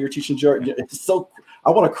you. I know you're teaching Jordan. It's so, I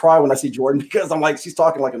want to cry when I see Jordan because I'm like, she's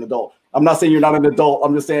talking like an adult. I'm not saying you're not an adult.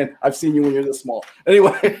 I'm just saying I've seen you when you're this small.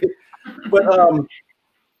 Anyway, but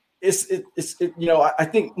I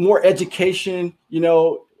think more education,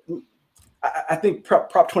 I think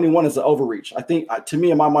Prop 21 is an overreach. I think, to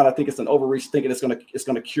me, in my mind, I think it's an overreach thinking it's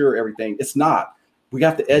gonna cure everything. It's not. We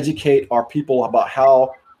have to educate our people about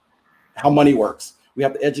how money works. We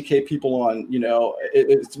have to educate people on,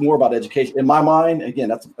 it's more about education. In my mind, again,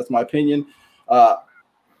 that's my opinion.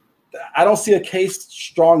 I don't see a case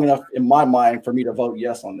strong enough in my mind for me to vote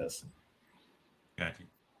yes on this. Gotcha.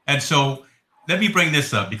 And so let me bring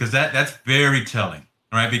this up because that's very telling,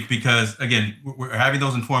 right? Because again, we're having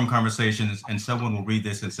those informed conversations, and someone will read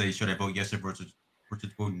this and say, "Should I vote yes versus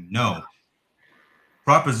voting no?"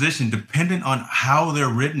 Proposition, dependent on how they're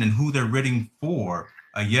written and who they're written for,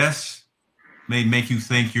 a yes may make you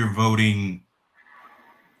think you're voting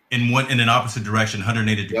in an opposite direction,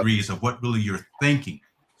 180 degrees of what really you're thinking.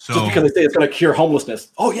 So just because they say it's going to cure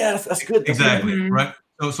homelessness, oh yeah, that's good. Exactly, right?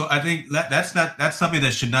 So I think that's something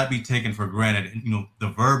that should not be taken for granted. The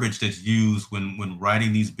verbiage that's used when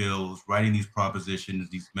writing these bills, writing these propositions,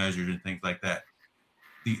 these measures, and things like that.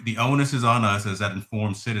 The onus is on us as that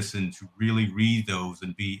informed citizen to really read those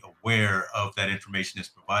and be aware of that information that's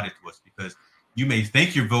provided to us, because you may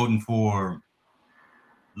think you're voting for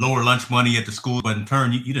lower lunch money at the school, but in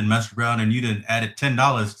turn you didn't mess around and you didn't added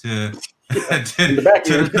 $10 to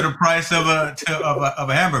the price of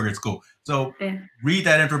a hamburger at school. So read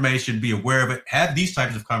that information, be aware of it, have these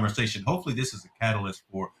types of conversations. Hopefully this is a catalyst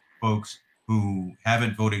for folks who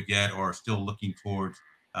haven't voted yet or are still looking towards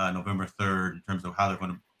November 3rd in terms of how they're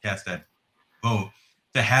going to cast that vote,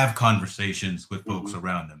 to have conversations with folks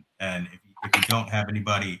around them. And if you don't have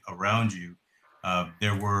anybody around you,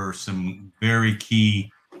 there were some very key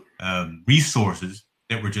resources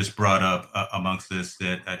that were just brought up amongst this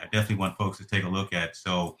that I definitely want folks to take a look at.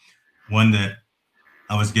 So one that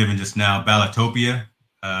I was given just now, Ballotopia,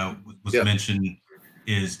 was mentioned,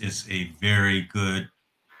 is a very good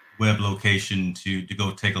web location to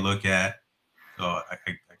go take a look at. So I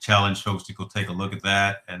challenge folks to go take a look at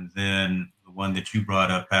that. And then the one that you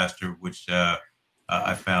brought up, Pastor, which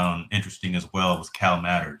I found interesting as well, was Cal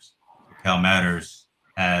Matters. So Cal Matters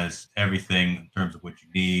has everything in terms of what you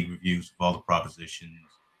need, reviews of all the propositions,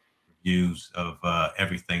 reviews of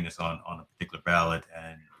everything that's on a particular ballot.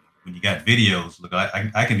 And when you got videos, look,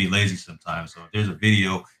 I can be lazy sometimes. So if there's a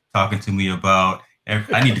video talking to me about,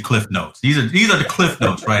 I need the cliff notes. These are the cliff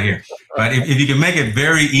notes right here. Right? If you can make it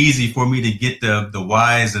very easy for me to get the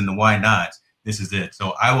whys and the why nots, this is it.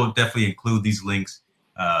 So I will definitely include these links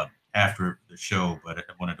after the show, but I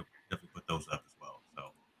wanted to definitely put those up as well. So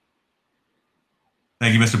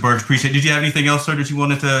thank you, Mr. Birch. Appreciate it. Did you have anything else, sir, that you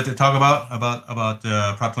wanted to talk about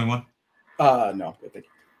Prop 21? No, thank you.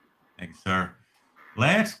 Thank you, sir.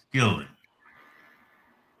 Lance Gillen.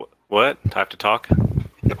 What? I have to talk?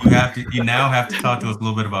 You now have to talk to us a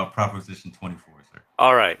little bit about Proposition 24, sir.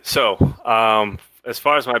 All right. So, as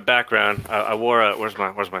far as my background, I wore where's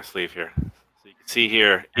my sleeve here? So you can see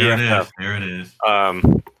here. There it is.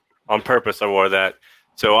 On purpose, I wore that.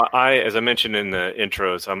 So as I mentioned in the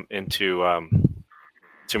intros, I'm into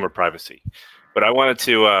consumer privacy. But I wanted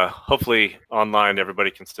to, hopefully online,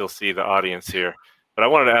 everybody can still see the audience here. But I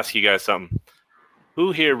wanted to ask you guys something.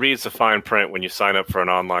 Who here reads the fine print when you sign up for an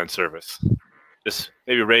online service? Just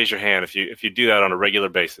maybe raise your hand if you do that on a regular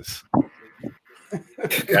basis. I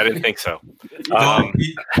didn't think so.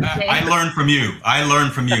 I learned from you.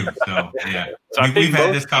 So yeah, so we've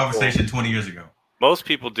had this conversation 20 years ago. Most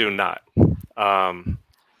people do not. All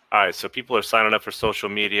right, so people are signing up for social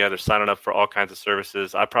media. They're signing up for all kinds of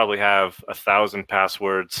services. I probably have 1,000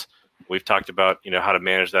 passwords. We've talked about how to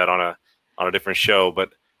manage that on a different show,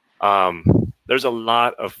 but there's a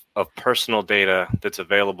lot of personal data that's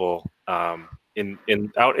available out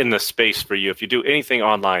in the space for you. If you do anything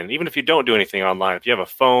online, even if you don't do anything online, if you have a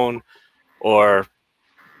phone or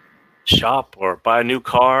shop or buy a new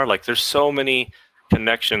car, like there's so many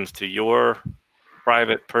connections to your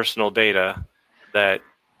private personal data that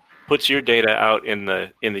puts your data out in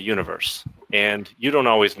the universe, and you don't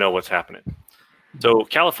always know what's happening. So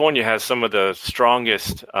California has some of the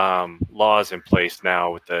strongest laws in place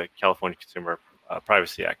now with the California Consumer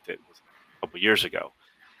Privacy Act. It was a couple years ago.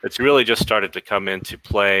 It's really just started to come into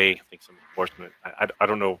play. I think some enforcement. I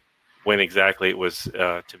don't know when exactly it was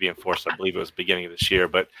to be enforced. I believe it was beginning of this year.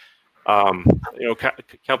 But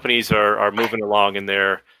companies are moving along in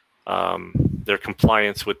their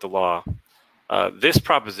compliance with the law. This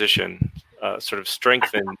proposition sort of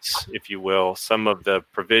strengthens, if you will, some of the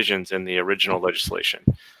provisions in the original legislation.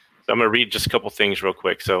 So I'm going to read just a couple things real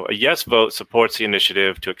quick. So a yes vote supports the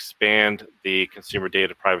initiative to expand the consumer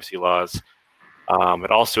data privacy laws.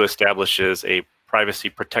 It also establishes a privacy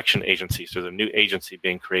protection agency. So there's a new agency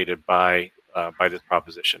being created by this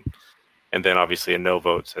proposition. And then obviously a no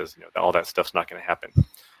vote says all that stuff's not going to happen.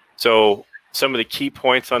 So some of the key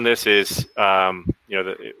points on this is,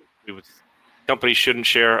 companies shouldn't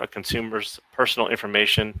share a consumer's personal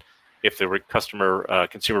information if the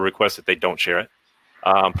consumer requests that they don't share it.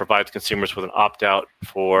 Provides consumers with an opt-out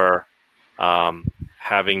for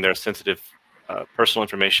having their sensitive personal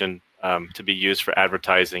information to be used for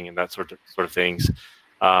advertising and that sort of things.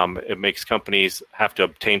 It makes companies have to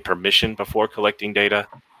obtain permission before collecting data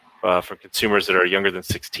for consumers that are younger than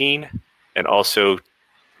 16, and also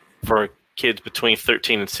for kids between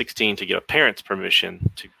 13 and 16 to get a parent's permission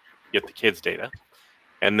to get the kids' data.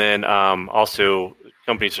 And then also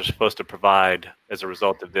companies are supposed to provide, as a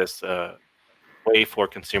result of this, way for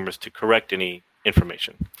consumers to correct any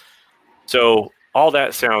information. So all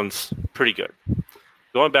that sounds pretty good.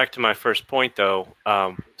 Going back to my first point, though,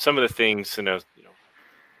 some of the things,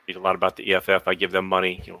 read a lot about the EFF. I give them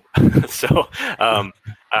money, so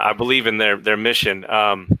I believe in their mission.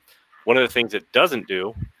 One of the things it doesn't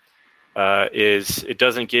do is it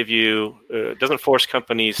doesn't doesn't force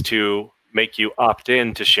companies to make you opt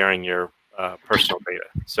in to sharing your personal data.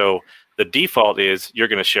 So the default is you're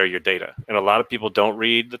going to share your data. And a lot of people don't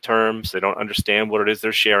read the terms. They don't understand what it is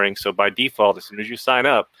they're sharing. So by default, as soon as you sign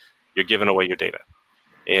up, you're giving away your data.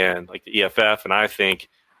 And like the EFF, and I think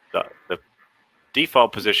the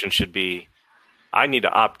default position should be, I need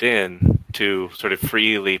to opt in to sort of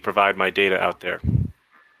freely provide my data out there.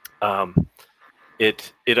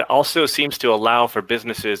 It also seems to allow for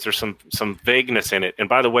businesses, there's some vagueness in it. And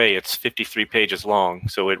by the way, it's 53 pages long,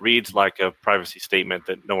 so it reads like a privacy statement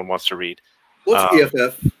that no one wants to read. What's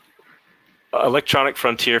EFF? Electronic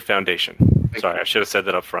Frontier Foundation. Sorry, I should have said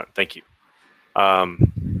that up front. Thank you.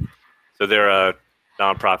 So they're a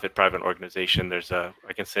nonprofit private organization.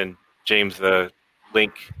 I can send James the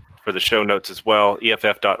link for the show notes as well,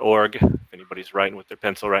 EFF.org, if anybody's writing with their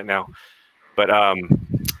pencil right now. But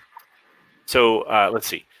so let's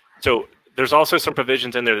see. So there's also some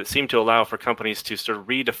provisions in there that seem to allow for companies to sort of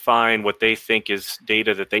redefine what they think is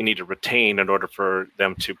data that they need to retain in order for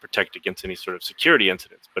them to protect against any sort of security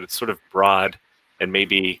incidents. But it's sort of broad and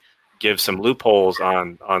maybe give some loopholes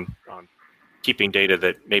on keeping data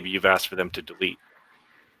that maybe you've asked for them to delete.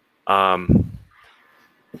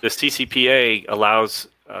 The CCPA allows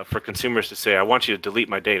for consumers to say, I want you to delete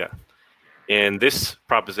my data. And this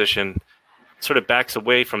proposition sort of backs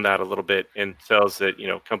away from that a little bit and says that,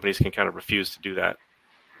 companies can kind of refuse to do that.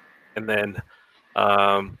 And then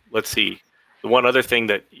let's see, the one other thing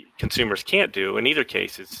that consumers can't do in either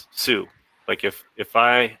case is sue. Like if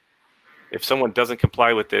someone doesn't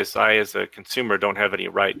comply with this, I as a consumer don't have any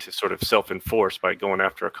right to sort of self-enforce by going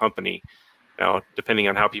after a company. Now, depending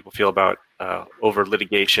on how people feel about over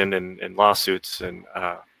litigation and lawsuits and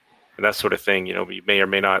that sort of thing, you may or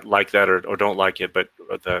may not like that or don't like it, but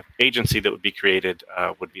the agency that would be created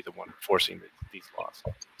would be the one enforcing these laws.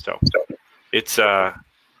 So it's, like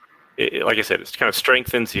I said, it kind of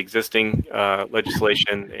strengthens the existing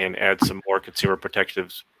legislation and adds some more consumer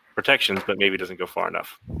protections, but maybe doesn't go far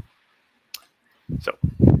enough. So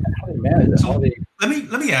how do they manage it?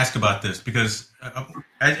 Let me ask about this, because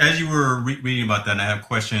as you were reading about that, and I have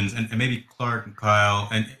questions, and maybe Clark and Kyle,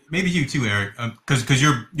 and maybe you too, Eric, because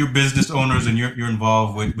you're business owners and you're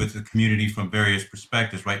involved with the community from various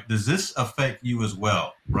perspectives, right? Does this affect you as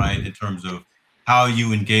well, right? In terms of how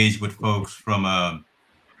you engage with folks from a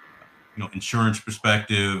insurance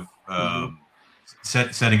perspective,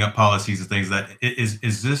 setting up policies and things like that.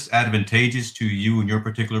 Is this advantageous to you and your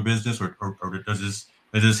particular business, or does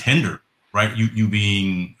this hinder, right, you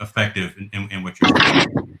being effective in what you're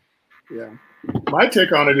doing? Yeah. My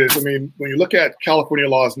take on it is, when you look at California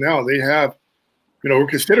laws now, they have, we're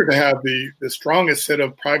considered to have the strongest set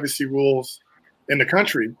of privacy rules in the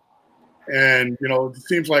country. And, it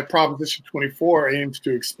seems like Proposition 24 aims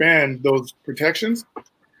to expand those protections.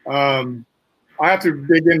 I have to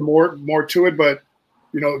dig in more to it, but,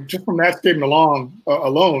 just from that statement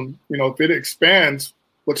alone, if it expands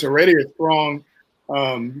what's already a strong,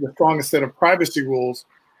 the strongest set of privacy rules,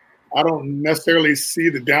 I don't necessarily see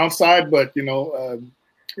the downside, but as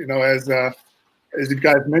you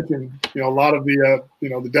guys mentioned, a lot of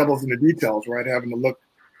the devil's in the details, right? Having to look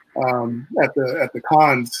at the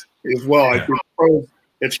cons as well. Yeah. I think pros,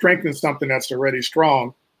 it strengthens something that's already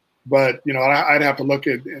strong, but I'd have to look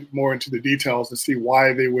at more into the details to see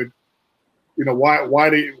why they would,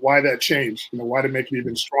 why that change, why to make it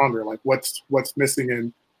even stronger, like what's missing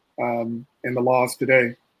in the laws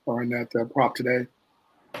today or in that prop today.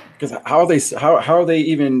 Because how are they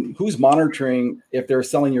even, who's monitoring if they're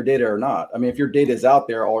selling your data or not? If your data is out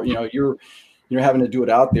there, or you're having to do it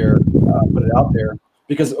out there, put it out there,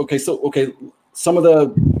 because some of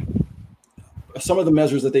the some of the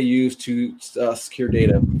measures that they use to secure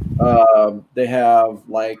data. They have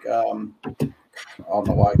like I don't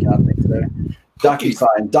know why I can't think today.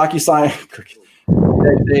 DocuSign. DocuSign.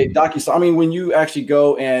 I mean, when you actually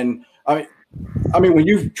go and I mean, when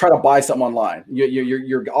you try to buy something online,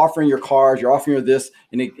 you're offering your cars, you're offering your this,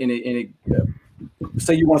 and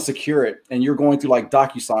say you want to secure it, and you're going through like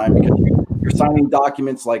DocuSign because you're signing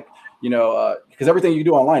documents like because everything you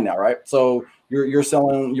do online now, right? So you're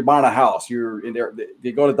buying a house, you're in there.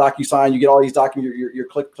 You go to DocuSign, you get all these documents, you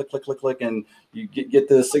click, and you get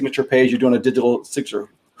the signature page. You're doing a digital signature.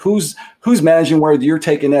 Who's managing where you're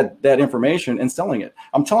taking that information and selling it?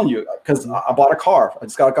 I'm telling you, because I bought a car. I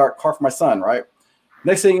just got a car for my son, right?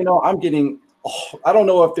 Next thing you know, I'm getting. I don't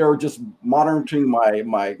know if they're just monitoring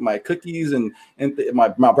my cookies and my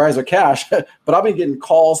browser cache, but I've been getting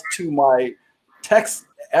calls to my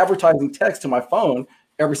advertising text to my phone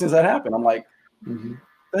ever since that happened. I'm like, the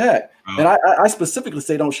heck? And I specifically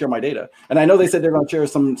say don't share my data. And I know they said they're going to share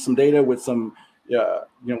some data with some,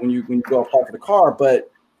 when you go apply for the car, but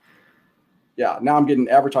yeah, now I'm getting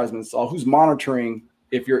advertisements. So who's monitoring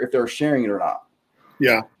if they're sharing it or not?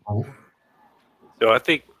 Yeah. So I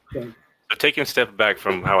think taking a step back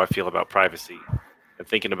from how I feel about privacy and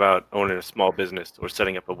thinking about owning a small business or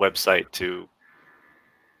setting up a website to,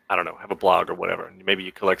 I don't know, have a blog or whatever. Maybe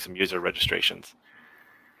you collect some user registrations.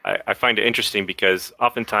 I find it interesting because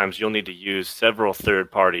oftentimes you'll need to use several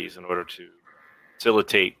third parties in order to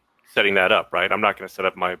facilitate setting that up, right? I'm not going to set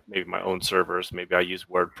up maybe my own servers. Maybe I use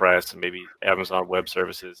WordPress and maybe Amazon Web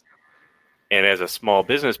Services. And as a small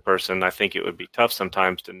business person, I think it would be tough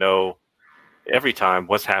sometimes to know every time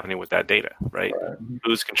what's happening with that data, right?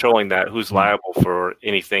 Who's controlling that? Who's liable for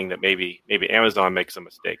anything that maybe Amazon makes a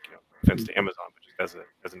mistake? Offense to Amazon, but just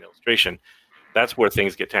as an illustration, that's where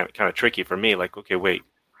things get kind of tricky for me. Like, okay, wait,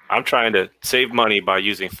 I'm trying to save money by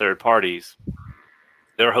using third parties.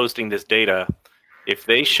 They're hosting this data. If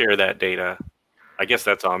they share that data, I guess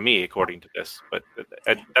that's on me according to this. But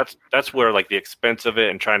that's where like the expense of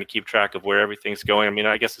it and trying to keep track of where everything's going. I mean,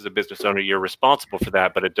 I guess as a business owner, you're responsible for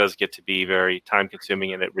that, but it does get to be very time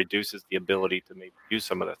consuming and it reduces the ability to maybe use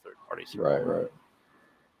some of the third parties. Right.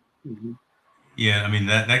 Yeah, I mean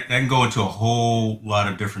that can go into a whole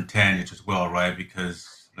lot of different tangents as well, right?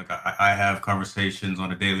 Because like I have conversations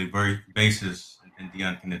on a daily basis, and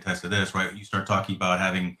Dion can attest to this, right? You start talking about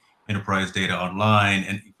having enterprise data online,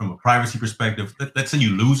 and from a privacy perspective, let's say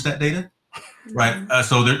you lose that data, right?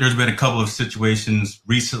 So there's been a couple of situations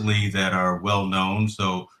recently that are well known.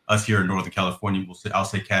 So us here in Northern California, I'll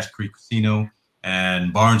say Cache Creek Casino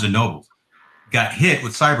and Barnes and Noble got hit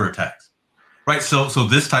with cyber attacks, right? So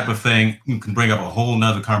this type of thing can bring up a whole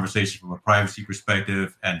nother conversation from a privacy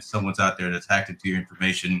perspective, and someone's out there that's hacked into your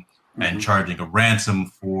information and charging a ransom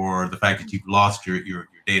for the fact that you've lost your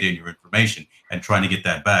data and your information and trying to get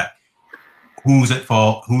that back. Who's at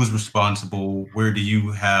fault? Who's responsible? Where do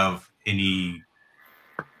you have any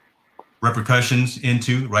repercussions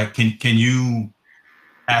into, right? Can you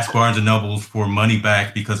ask Barnes and Nobles for money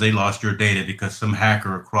back because they lost your data because some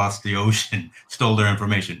hacker across the ocean stole their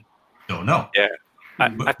information? Don't know. Yeah.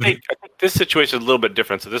 I think this situation is a little bit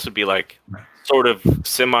different. So this would be like sort of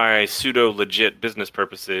pseudo legit business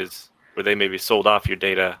purposes where they maybe sold off your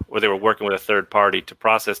data, or they were working with a third party to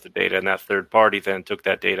process the data, and that third party then took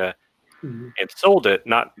that data and sold it,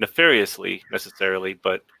 not nefariously necessarily,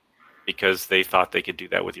 but because they thought they could do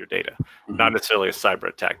that with your data, not necessarily a cyber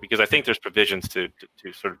attack. Because I think there's provisions to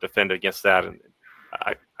sort of defend against that. And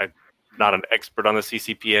I'm not an expert on the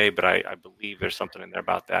CCPA, but I believe there's something in there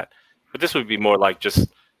about that. But this would be more like just,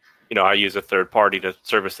 I use a third party to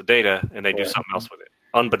service the data, and they do something else with it,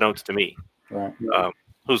 unbeknownst to me. Right.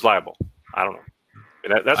 Who's liable? I don't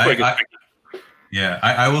know. That's where it gets tricky. Yeah,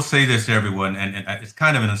 I will say this to everyone, and it's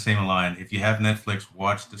kind of in the same line. If you have Netflix,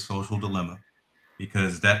 watch The Social Dilemma,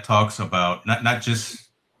 because that talks about not just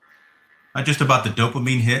about the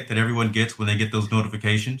dopamine hit that everyone gets when they get those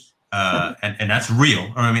notifications, and that's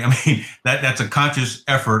real. I mean that's a conscious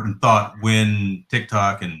effort and thought when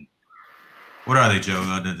TikTok and what are they, Joe?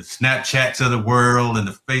 The Snapchats of the world and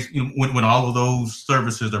the face. When all of those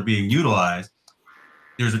services are being utilized,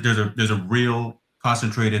 there's a real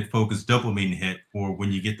concentrated, focused dopamine hit for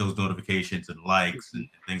when you get those notifications and likes and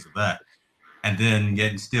things of that. And then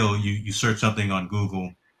yet and still you search something on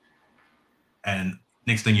Google, and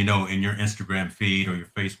next thing you know, in your Instagram feed or your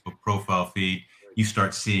Facebook profile feed, you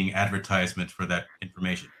start seeing advertisements for that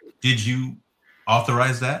information. Did you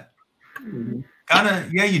authorize that? Kind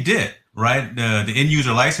of, yeah, you did, right? The end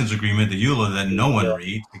user license agreement, the EULA that no one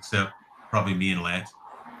reads except probably me and Lance,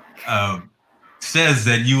 says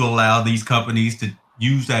that you allow these companies to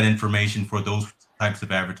use that information for those types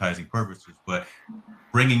of advertising purposes, but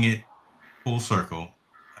bringing it full circle,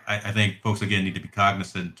 I think folks again need to be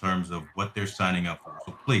cognizant in terms of what they're signing up for.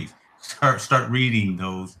 So please start reading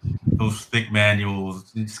those thick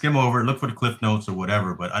manuals, skim over, look for the cliff notes or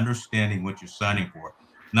whatever, but understanding what you're signing for.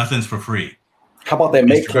 Nothing's for free. How about they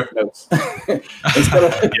make cliff notes instead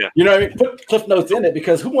of you know what I mean? Put cliff notes in it,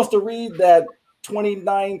 because who wants to read that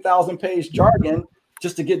 29,000 page jargon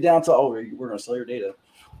just to get down to we're going to sell your data.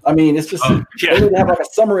 I mean, it's just they need to have like a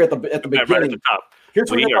summary at the beginning. Right at the top. Here's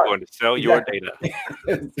we are going to sell your data.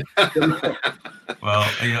 Well,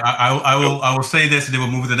 I will say this, and then we'll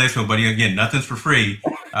move to the next one. But again, nothing's for free.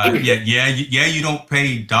 You don't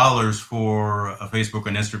pay dollars for a Facebook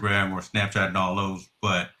and Instagram or Snapchat and all those.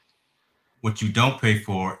 But what you don't pay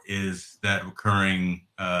for is that recurring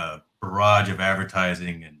barrage of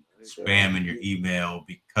advertising and spam in your email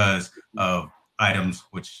because of items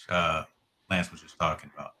which Lance was just talking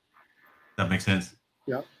about. Does that make sense?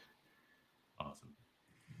 Yeah. Awesome.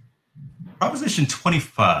 Proposition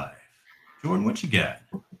 25. Jordan, what you got?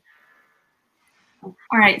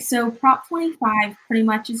 All right, so Prop 25 pretty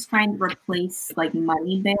much is trying to replace like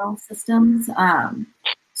money bail systems.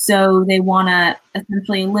 So they want to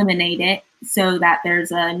essentially eliminate it so that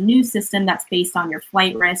there's a new system that's based on your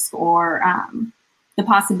flight risk or the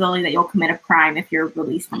possibility that you'll commit a crime if you're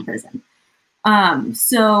released from prison.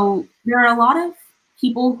 So there are a lot of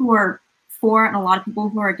people who are for it and a lot of people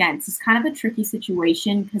who are against. It's kind of a tricky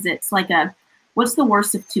situation because it's like what's the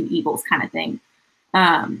worst of two evils kind of thing.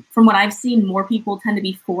 From what I've seen, more people tend to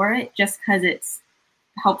be for it just because it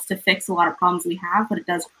helps to fix a lot of problems we have, but it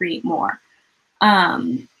does create more.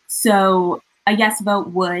 So a yes vote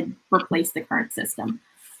would replace the current system.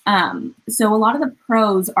 So a lot of the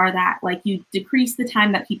pros are that like you decrease the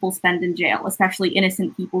time that people spend in jail, especially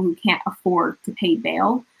innocent people who can't afford to pay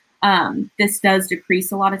bail. This does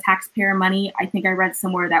decrease a lot of taxpayer money. I think I read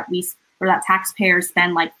somewhere that taxpayers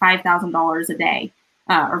spend like $5,000 a day,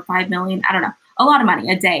 or $5 million. I don't know, a lot of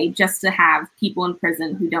money a day just to have people in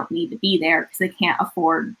prison who don't need to be there because they can't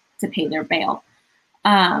afford to pay their bail.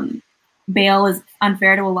 Bail is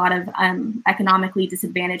unfair to a lot of economically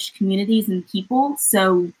disadvantaged communities and people,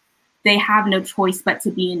 so they have no choice but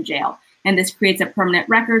to be in jail. And this creates a permanent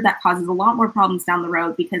record that causes a lot more problems down the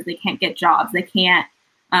road because they can't get jobs, they can't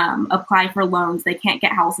apply for loans, they can't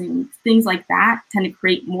get housing, things like that tend to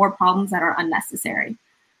create more problems that are unnecessary.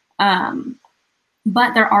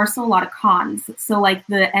 But there are still a lot of cons. So like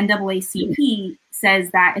the NAACP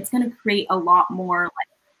says that it's going to create a lot more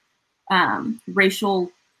like racial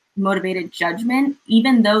motivated judgment.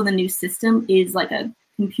 Even though the new system is like a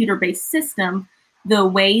computer-based system, the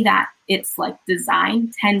way that it's like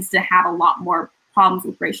designed tends to have a lot more problems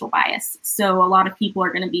with racial bias. So a lot of people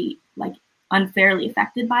are going to be like unfairly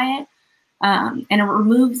affected by it. And it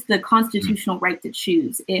removes the constitutional right to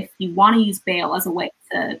choose if you want to use bail as a way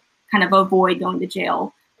to kind of avoid going to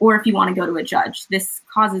jail, or if you want to go to a judge. This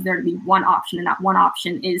causes there to be one option, and that one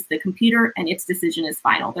option is the computer, and its decision is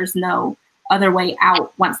final. There's no other way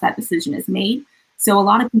out once that decision is made. So a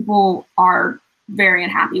lot of people are very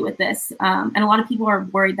unhappy with this. And a lot of people are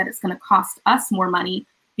worried that it's going to cost us more money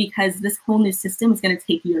because this whole new system is going to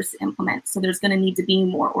take years to implement. So there's going to need to be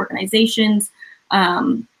more organizations,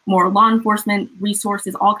 more law enforcement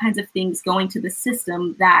resources, all kinds of things going to the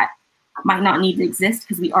system that might not need to exist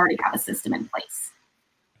because we already have a system in place.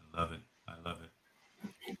 I love it.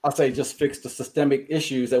 I'll say just fix the systemic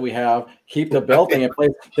issues that we have. Keep the bail thing in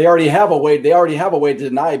place. They already have a way to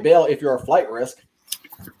deny bail if you're a flight risk.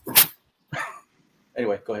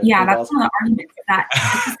 Anyway, go ahead. Yeah, that's one of the arguments that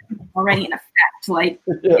is already in effect. Like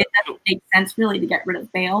it doesn't make sense really to get rid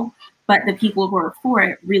of bail, but the people who are for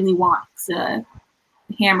it really want to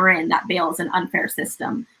hammer in that bail is an unfair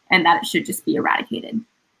system and that it should just be eradicated.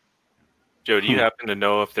 Joe, do you happen to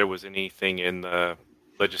know if there was anything in the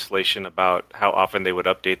legislation about how often they would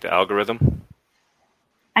update the algorithm?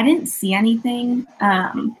 I didn't see anything.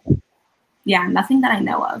 Nothing that I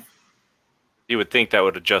know of. You would think that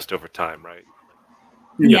would adjust over time, right?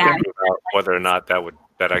 Yeah. Whether or not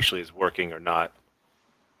that actually is working or not.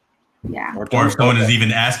 Yeah. Or if someone is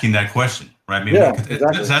even asking that question, right? I mean, exactly.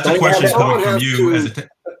 That's a question coming from you.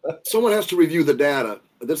 Someone has to review the data.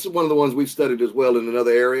 This is one of the ones we've studied as well in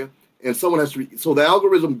another area. And someone has to, so the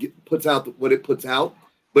algorithm puts out what it puts out,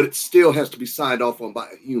 but it still has to be signed off on by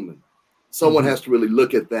a human. Someone has to really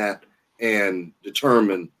look at that and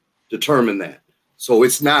determine that. So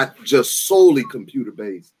it's not just solely computer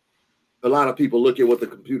based. A lot of people look at what the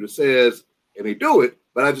computer says and they do it,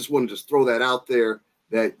 but I just want to just throw that out there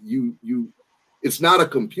that it's not a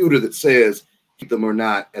computer that says keep them or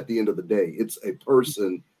not at the end of the day. It's a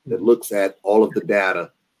person that looks at all of the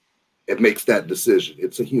data and makes that decision.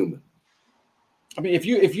 It's a human. I mean, if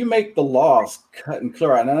you make the laws cut and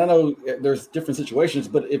clear, and I know there's different situations,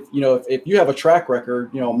 but if you have a track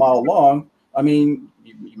record, a mile long, I mean,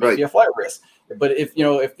 you may be a flight risk. But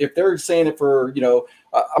if they're saying it for,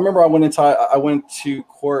 I remember I went to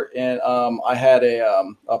court and I had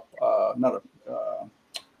a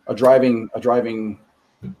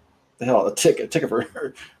ticket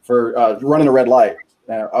for running a red light.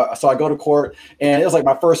 So I go to court and it was like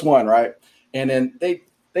my first one, right? And then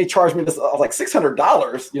they charged me this like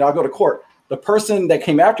 $600. I go to court. The person that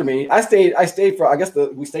came after me, I stayed for, I guess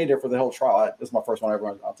we stayed there for the whole trial. This is my first one I ever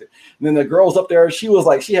went out to. And then the girl was up there. She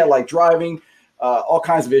had like driving, all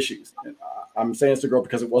kinds of issues. And I'm saying it's a girl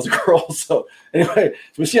because it was a girl. So anyway,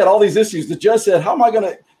 when she had all these issues, the judge said, how am I going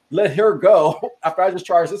to let her go after I just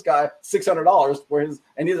charged this guy $600 for it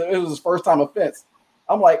was his first time offense?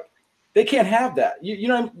 I'm like, they can't have that.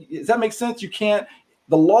 Does that make sense? You can't.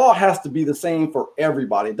 The law has to be the same for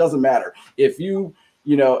everybody. It doesn't matter if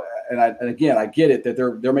and again, I get it that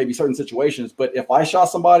there may be certain situations, but if I shot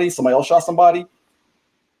somebody else shot somebody,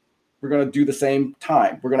 we're going to do the same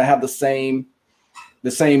time. We're going to have the same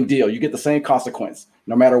deal. You get the same consequence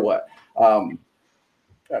no matter what. And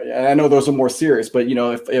I know those are more serious, but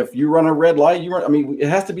if you run a red light, it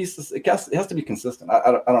has to be consistent.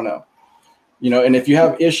 I don't know. And if you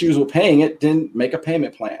have issues with paying it, then make a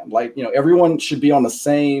payment plan. Like, everyone should be on the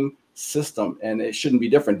same system and it shouldn't be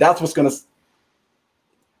different. That's what's going to,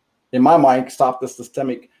 in my mind, stop the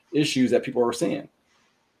systemic issues that people are seeing.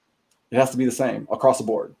 It has to be the same across the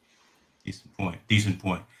board. Decent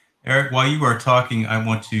point. Eric, while you were talking,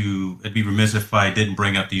 it'd be remiss if I didn't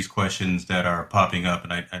bring up these questions that are popping up,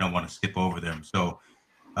 and I don't want to skip over them. So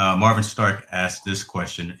Marvin Stark asked this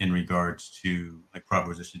question in regards to like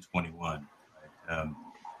Proposition 21.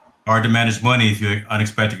 Hard to manage money if you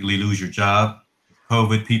unexpectedly lose your job.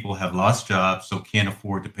 COVID, people have lost jobs, so can't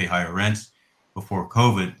afford to pay higher rents. Before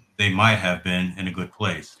COVID, they might have been in a good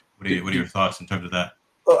place. What are your thoughts in terms of that?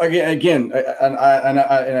 Again,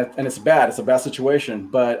 and it's bad. It's a bad situation.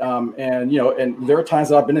 But and there are times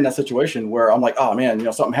that I've been in that situation where I'm like, oh man,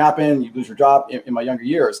 something happened. You lose your job in my younger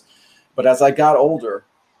years. But as I got older,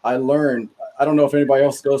 I learned. I don't know if anybody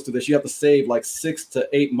else goes through this. You have to save like 6 to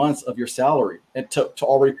 8 months of your salary and to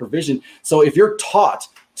already provision. So if you're taught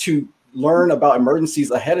to learn about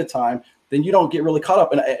emergencies ahead of time, then you don't get really caught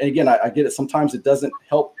up. And again, I get it. Sometimes it doesn't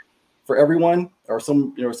help for everyone, or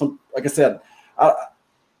some. Like I said,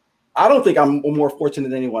 I don't think I'm more fortunate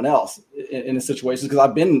than anyone else in the situations because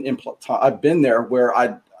I've been there where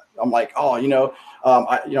I'm like, oh,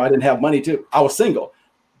 I didn't have money too. I was single.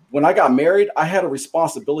 When I got married, I had a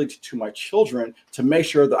responsibility to my children to make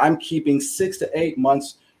sure that I'm keeping 6 to 8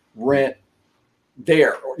 months rent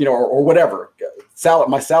there, or whatever,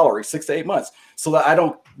 my salary, 6 to 8 months, so that I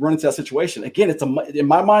don't run into that situation. Again, in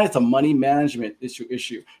my mind, it's a money management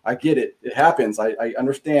issue. I get it. It happens. I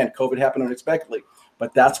understand COVID happened unexpectedly,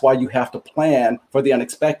 but that's why you have to plan for the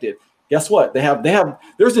unexpected. Guess what?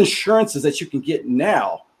 There's insurances that you can get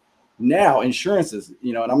now insurances,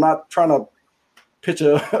 and I'm not trying to pitch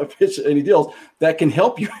any deals that can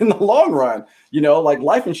help you in the long run, like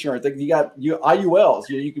life insurance. Like you got your IULs,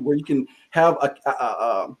 where you can have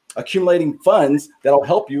accumulating funds that'll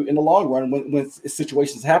help you in the long run when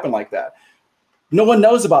situations happen like that. No one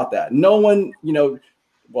knows about that. No one,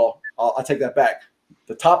 well, I'll take that back.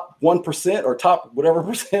 The top 1% or top whatever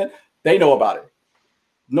percent, they know about it.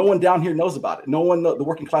 No one down here knows about it. No one, the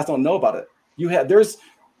working class don't know about it. There's,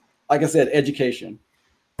 like I said, education.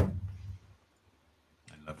 I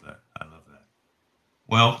love that.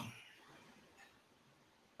 Well,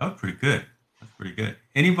 that was pretty good.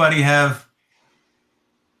 Anybody have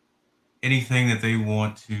anything that they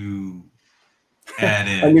want to add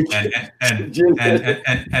in?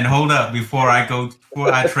 and hold up before I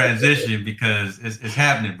transition, because it's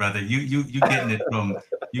happening, brother. You getting it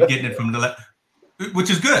from the left, which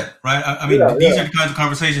is good, right? I mean, these are the kinds of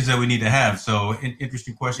conversations that we need to have. So,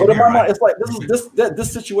 interesting question. But in my mind, it's like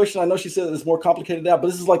this situation. I know she said it's more complicated now, but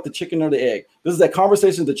this is like the chicken or the egg. This is that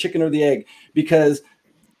conversation, the chicken or the egg, because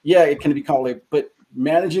it can be complicated, but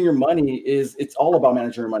managing your money it's all about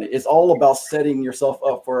managing your money. It's all about setting yourself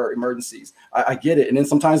up for emergencies. I get it. And then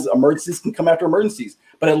sometimes emergencies can come after emergencies,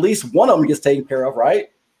 but at least one of them gets taken care of,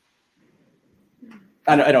 right?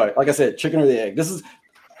 I know. Like I said, chicken or the egg.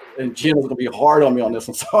 And Gina's gonna be hard on me on this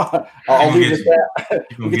one, so I'll leave it at that.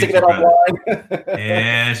 You can take that offline.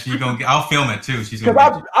 Yeah, I'll film it too.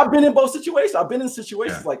 Because I've been in both situations. I've been in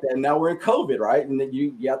situations like that, and now we're in COVID, right? And then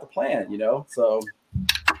you have to plan, So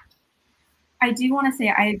I do want to say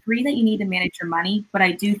I agree that you need to manage your money, but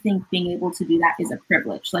I do think being able to do that is a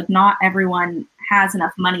privilege. Like, not everyone has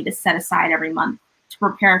enough money to set aside every month to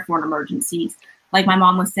prepare for an emergencies. Like my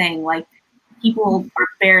mom was saying, like people are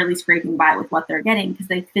barely scraping by with what they're getting because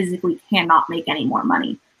they physically cannot make any more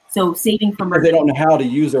money. So saving for emergencies. They don't know how to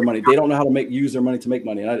use their money. They don't know how to use their money to make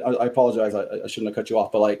money. And I apologize. I shouldn't have cut you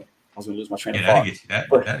off, but like I was going to lose my train of thought.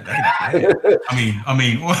 I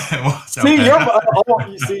mean, what's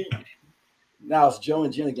you see, now it's Joe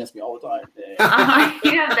and Jen against me all the time.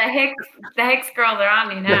 You know, the Hicks girls are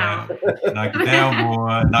on you now. Knock you down,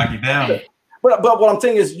 boy. Knock you down. But what I'm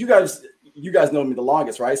saying is, you guys know me the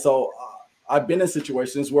longest, right? So I've been in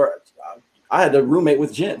situations where I had a roommate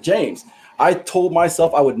with James. I told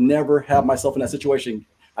myself I would never have myself in that situation.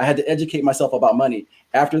 I had to educate myself about money.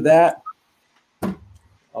 After that,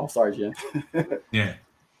 oh, sorry, Jen. Yeah.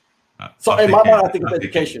 So in my mind, I think it's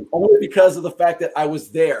education, only because of the fact that I was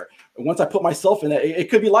there. And once I put myself in that, it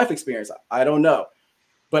could be life experience. I don't know.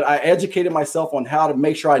 But I educated myself on how to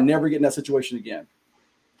make sure I never get in that situation again.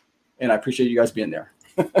 And I appreciate you guys being there.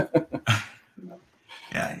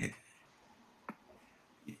 Yeah.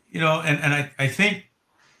 You know, and I think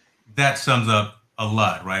that sums up a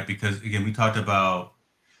lot, right? Because again, we talked about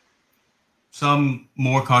some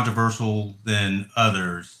more controversial than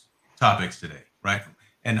others topics today, right?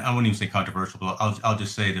 And I wouldn't even say controversial, but I'll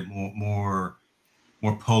just say that more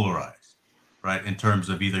polarized, right? In terms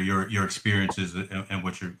of either your experiences and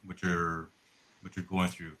what you're going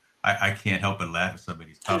through. I can't help but laugh at some of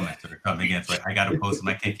these comments that are coming in. So I got to post them.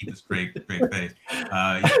 I can't keep a straight face.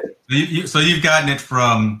 So you've gotten it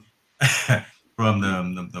from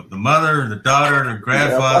the mother, the daughter, the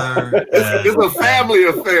grandfather. It's a family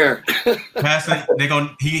affair. Pastor, he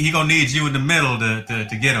gonna need you in the middle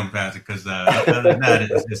to get him, Pastor, because other than that,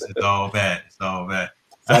 it's all bad. It's all bad.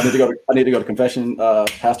 So I need to go to confession,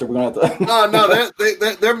 Pastor. We're gonna have to. No,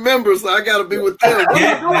 they're members. So I got to be with them.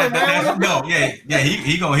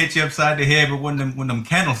 He gonna hit you upside the head with one of them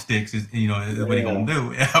candlesticks. Is what he gonna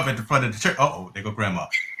do up at the front of the church. There go Grandma.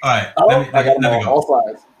 All right, I got them all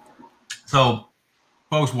sides. So,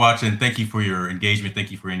 folks watching, thank you for your engagement.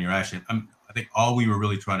 Thank you for your interaction. I think all we were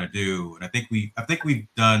really trying to do, and I think we've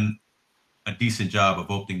done a decent job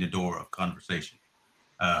of opening the door of conversation.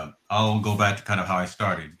 I'll go back to kind of how I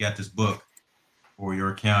started. You got this book for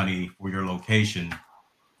your county, for your location.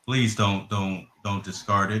 Please don't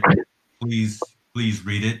discard it. Please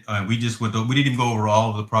read it. We didn't even go over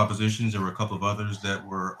all of the propositions. There were a couple of others that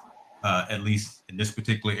were at least in this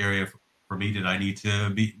particular area for me that I need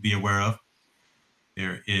to be aware of.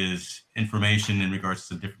 There is information in regards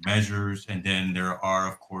to different measures, and then there are,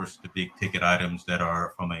 of course, the big ticket items that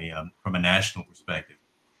are from a national perspective.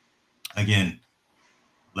 Again,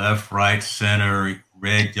 left, right, center,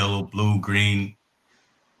 red, yellow, blue, green.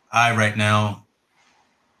 Right now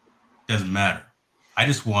doesn't matter. I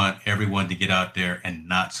just want everyone to get out there and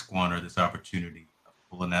not squander this opportunity of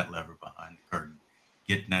pulling that lever behind the curtain,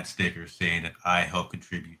 getting that sticker saying that I help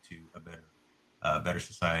contribute to a better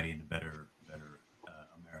society and a better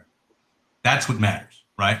America. That's what matters,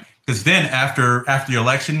 right? Because then after the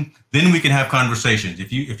election, then we can have conversations.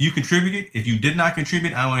 If you contributed, if you did not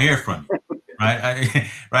contribute, I want to hear from you. Right,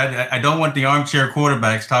 I don't want the armchair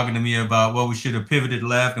quarterbacks talking to me about, well, we should have pivoted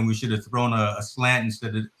left and we should have thrown a slant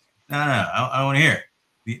instead of. No, I want to hear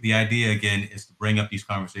it. The idea again is to bring up these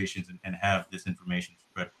conversations and have this information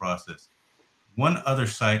spread process. One other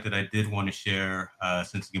site that I did want to share,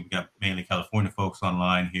 since we got mainly California folks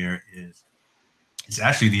online here, it's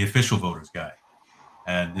actually the official voters guide,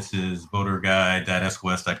 and this is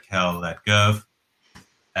voterguide.swest.cal.gov,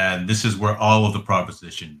 and this is where all of the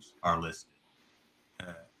propositions are listed.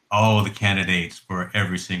 All of the candidates for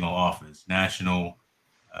every single office, national,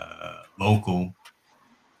 local,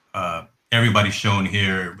 everybody's shown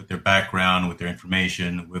here with their background, with their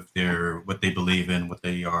information, with what they believe in, what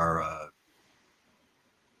they are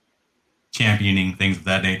championing, things of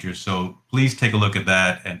that nature. So please take a look at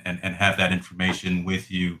that and have that information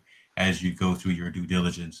with you as you go through your due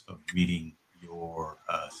diligence of reading your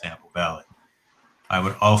sample ballot. I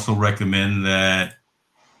would also recommend that,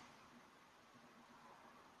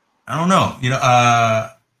 I don't know,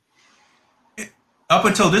 up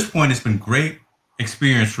until this point, it's been great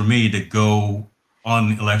experience for me to go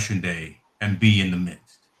on election day and be in the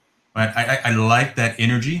midst. Right? I like that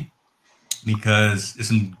energy because it's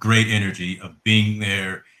some great energy of being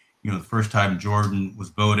there. The first time Jordan was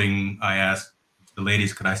voting, I asked the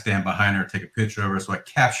ladies, could I stand behind her, take a picture of her? So I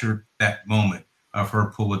captured that moment of her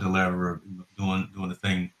pulling the lever, doing the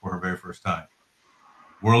thing for her very first time.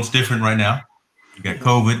 World's different right now. We got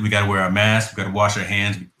COVID. We got to wear our masks. We got to wash our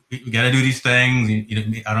hands. We got to do these things.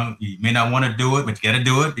 You may not want to do it, but you got to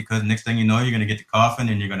do it because next thing you know, you're going to get to coughing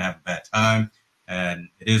and you're going to have a bad time. And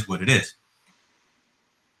it is what it is.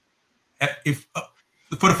 if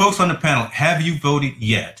for the folks on the panel, have you voted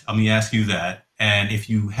yet? Let me ask you that. And if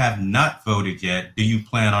you have not voted yet, do you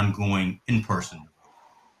plan on going in person?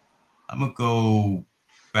 I'm going to go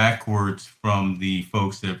backwards from the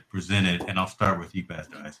folks that presented, and I'll start with you,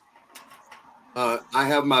 Pastor Ice. I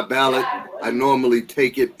have my ballot. I normally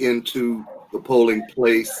take it into the polling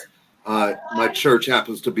place. My church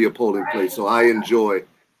happens to be a polling place, so I enjoy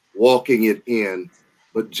walking it in.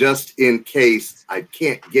 But just in case I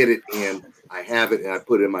can't get it in, I have it and I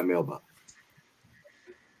put it in my mailbox.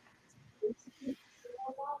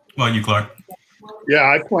 Well, you, Clark. Yeah,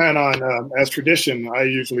 I plan on, as tradition, I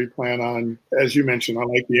usually plan on, as you mentioned, I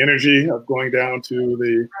like the energy of going down to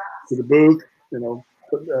the booth,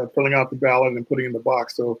 filling out the ballot and putting it in the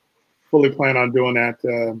box. So fully plan on doing that,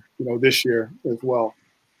 this year as well.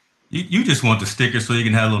 You just want the sticker so you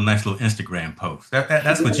can have a nice little Instagram post.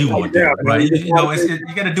 That's what you want, to do, right? You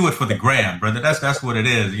got to do it for the gram, brother. That's what it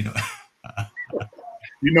is, You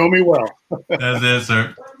know me well. That's it,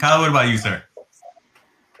 sir. Kyle, what about you, sir?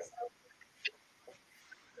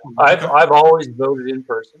 I've always voted in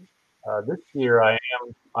person. This year, I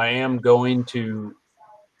am going to.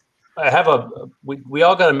 I have we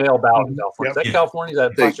all got a mail ballot in California. Yep. Is that California? Is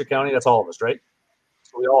that Foster County? That's all of us, right?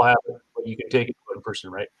 So we all have it, but you can take it in person,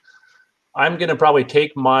 right? I'm going to probably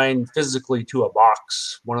take mine physically to a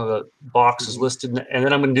box, one of the boxes listed, and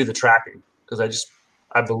then I'm going to do the tracking because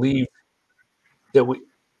I believe that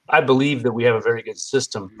we have a very good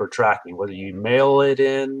system for tracking. Whether you mail it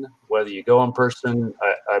in, whether you go in person,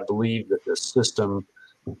 I believe that the system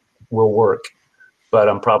will work. But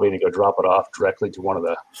I'm probably going to go drop it off directly to one of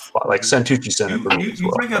the, like Santucci Center. You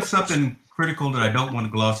bring up something critical that I don't want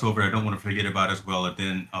to gloss over. I don't want to forget about as well. And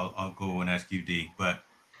then I'll go and ask you, D. But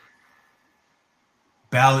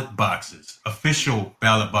ballot boxes, official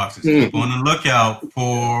ballot boxes. Keep on the lookout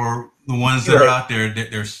for the ones that are out there.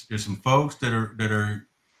 There's some folks that are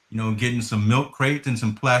getting some milk crates and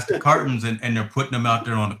some plastic cartons and they're putting them out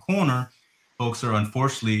there on the corner. Folks are,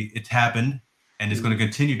 unfortunately, it's happened. And it's going to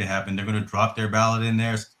continue to happen. They're going to drop their ballot in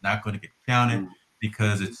there. It's not going to get counted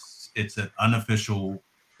because it's an unofficial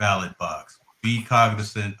ballot box. Be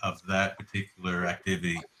cognizant of that particular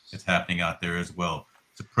activity that's happening out there as well.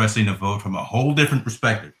 Suppressing the vote from a whole different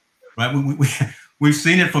perspective, right? We've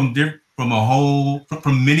seen it from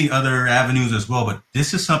many other avenues as well, but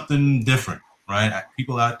this is something different, right?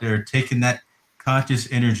 People out there taking that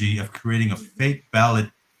conscious energy of creating a fake ballot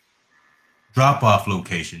drop-off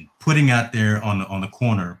location, putting out there on the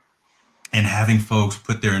corner and having folks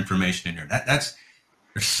put their information in there. There's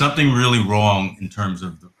something really wrong in terms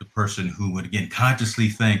of the person who would, again, consciously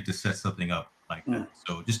think to set something up like that.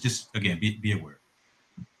 So just again, be aware.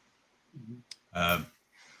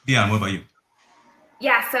 Dion, what about you?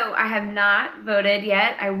 Yeah, so I have not voted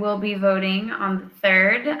yet. I will be voting on the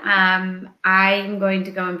 3rd. I am going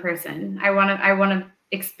to go in person. I want to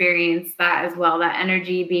experience that as well, that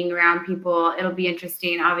energy, being around people. It'll be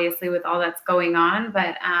interesting, obviously, with all that's going on,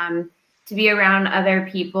 but to be around other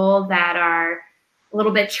people that are a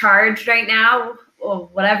little bit charged right now, or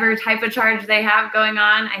whatever type of charge they have going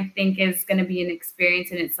on, I think is going to be an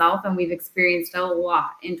experience in itself. And we've experienced a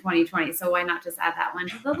lot in 2020. So why not just add that one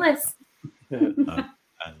to the list?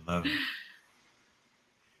 I love it.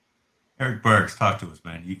 Eric Burks, talk to us,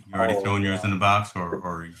 man. You already throwing yours in the box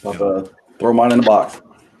or throw mine in the box.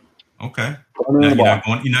 Okay. You're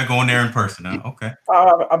not going there in person, huh? Okay.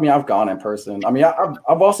 I've gone in person.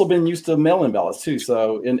 I've also been used to mail-in ballots too.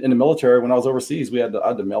 So in the military, when I was overseas, I had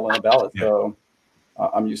to mail in a ballot. Yeah. So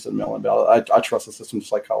I'm used to the mail-in ballot. I trust the system,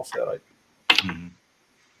 just like Kyle said.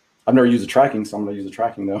 I've never used the tracking, so I'm going to use the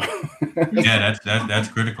tracking though. Yeah, that's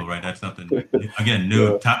critical, right? That's something, again,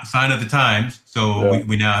 new sign of the times. So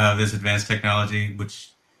we now have this advanced technology,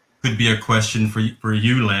 which could be a question for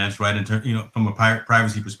you, Lance, right? In terms, from a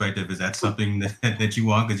privacy perspective, is that something that you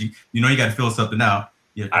want? Because you got to fill something out.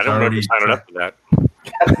 I don't already sign up for that.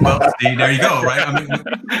 Well, see, there you go, right?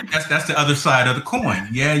 That's the other side of the coin.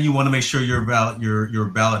 Yeah, you want to make sure your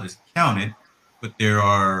ballot is counted, but there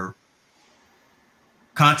are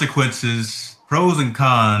consequences, pros and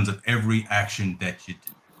cons of every action that you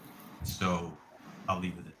do. So I'll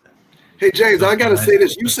leave it at that. Hey, James, I got to say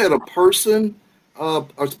this. You said a person are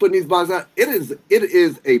putting these boxes out. It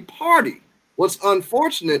is a party. What's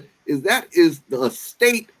unfortunate is that is the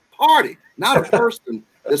state party, not a person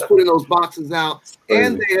that's putting those boxes out,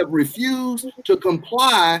 and they have refused to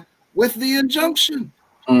comply with the injunction.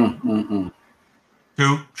 True.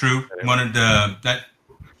 Wanted that.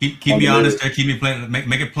 Keep me honest there. Keep me plain.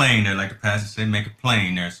 Make it plain there, like the pastor said. Make it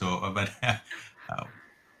plain there. So, but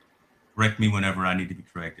correct me whenever I need to be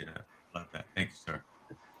corrected. I love that. Thank you, sir.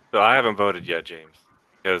 So I haven't voted yet, James.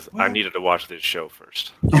 because I needed to watch this show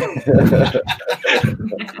first.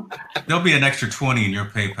 There'll be an extra 20 in your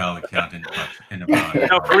PayPal account in about.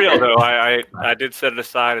 No, for real though, I did set it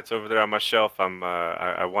aside. It's over there on my shelf.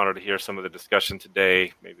 I wanted to hear some of the discussion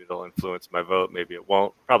today. Maybe it'll influence my vote. Maybe it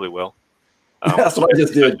won't. Probably will. That's what I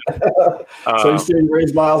just did. So you see me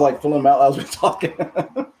raise my eyes, like filling them out as we're talking.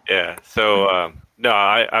 Yeah. So no,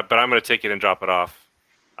 but I'm going to take it and drop it off.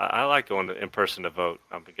 I like going in person to vote.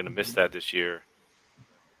 I'm going to miss that this year.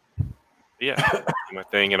 Yeah, my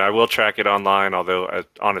thing, and I will track it online. Although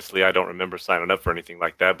honestly, I don't remember signing up for anything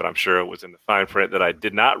like that. But I'm sure it was in the fine print that I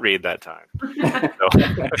did not read that time.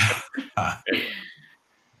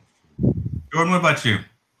 Jordan, what about you?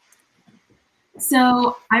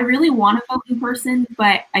 So I really want to vote in person,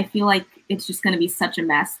 but I feel like it's just going to be such a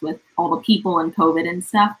mess with all the people and COVID and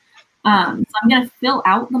stuff. So I'm going to fill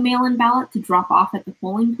out the mail-in ballot to drop off at the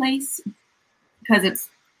polling place because it's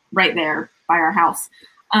right there by our house.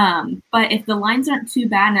 But if the lines aren't too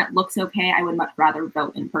bad and it looks okay, I would much rather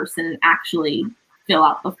vote in person and actually fill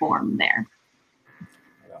out the form there.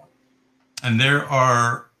 And there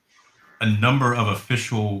are a number of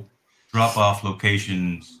official drop-off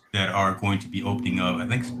locations that are going to be opening up, I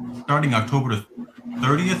think starting October the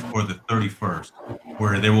 30th or the 31st,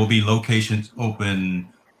 where there will be locations open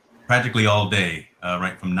practically all day,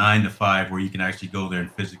 right from 9 to 5, where you can actually go there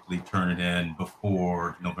and physically turn it in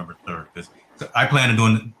before November 3rd. Because I plan on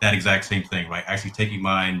doing that exact same thing, right? Actually taking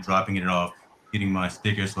mine, dropping it off, getting my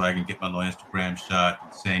sticker so I can get my little Instagram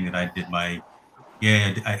shot saying that I did my,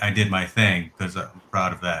 I did my thing, because I'm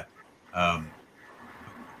proud of that.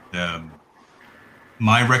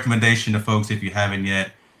 My recommendation to folks, if you haven't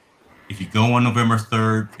yet, if you go on November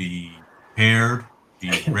 3rd, be prepared,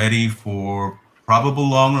 be ready for probable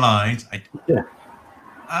long lines.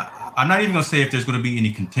 I'm not even going to say if there's going to be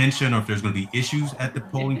any contention or if there's going to be issues at the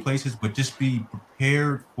polling places, but just be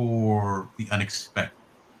prepared for the unexpected.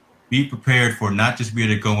 Be prepared for not just be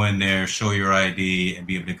able to go in there, show your ID, and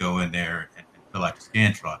be able to go in there and fill out the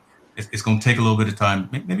Scantron. It's going to take a little bit of time.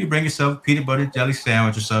 Maybe bring yourself a peanut butter jelly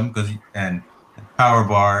sandwich or something, and power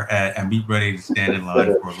bar, and be ready to stand in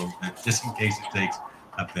line for a little bit, just in case it takes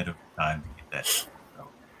a bit of time to get that. So,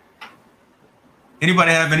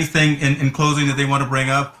 anybody have anything in closing that they want to bring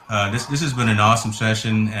up? This has been an awesome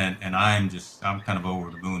session, and I'm kind of over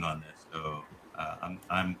the moon on this. So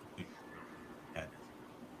I'm.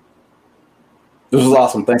 This was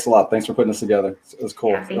awesome. Thanks a lot. Thanks for putting this together. It was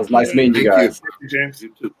cool. It was nice meeting you guys. Thank you, James.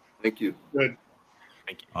 You too. Thank you. Good.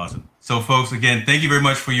 Thank you. Awesome. So, folks, again, thank you very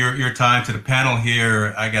much for your time. To the panel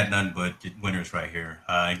here, I got none but winners right here.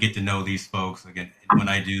 Get to know these folks. Again, when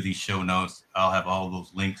I do these show notes, I'll have all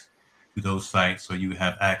those links to those sites so you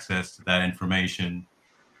have access to that information.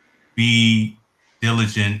 Be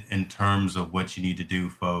diligent in terms of what you need to do,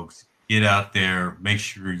 folks. Get out there. Make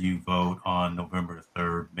sure you vote on November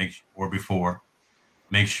 3rd, or before.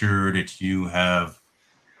 Make sure that you have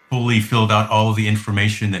fully filled out all of the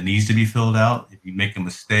information that needs to be filled out. If you make a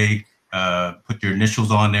mistake, put your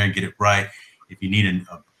initials on there and get it right. If you need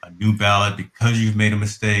a new ballot because you've made a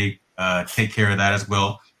mistake, take care of that as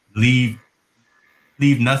well. Leave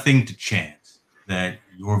nothing to chance that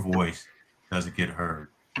your voice doesn't get heard.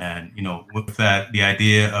 And, with that, the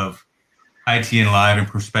idea of ITN Live and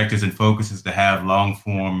Perspectives and Focus is to have long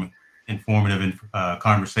form, informative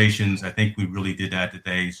conversations. I think we really did that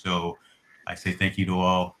today. So I say thank you to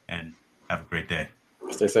all and have a great day.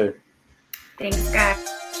 Stay safe. Thanks,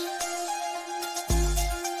 guys.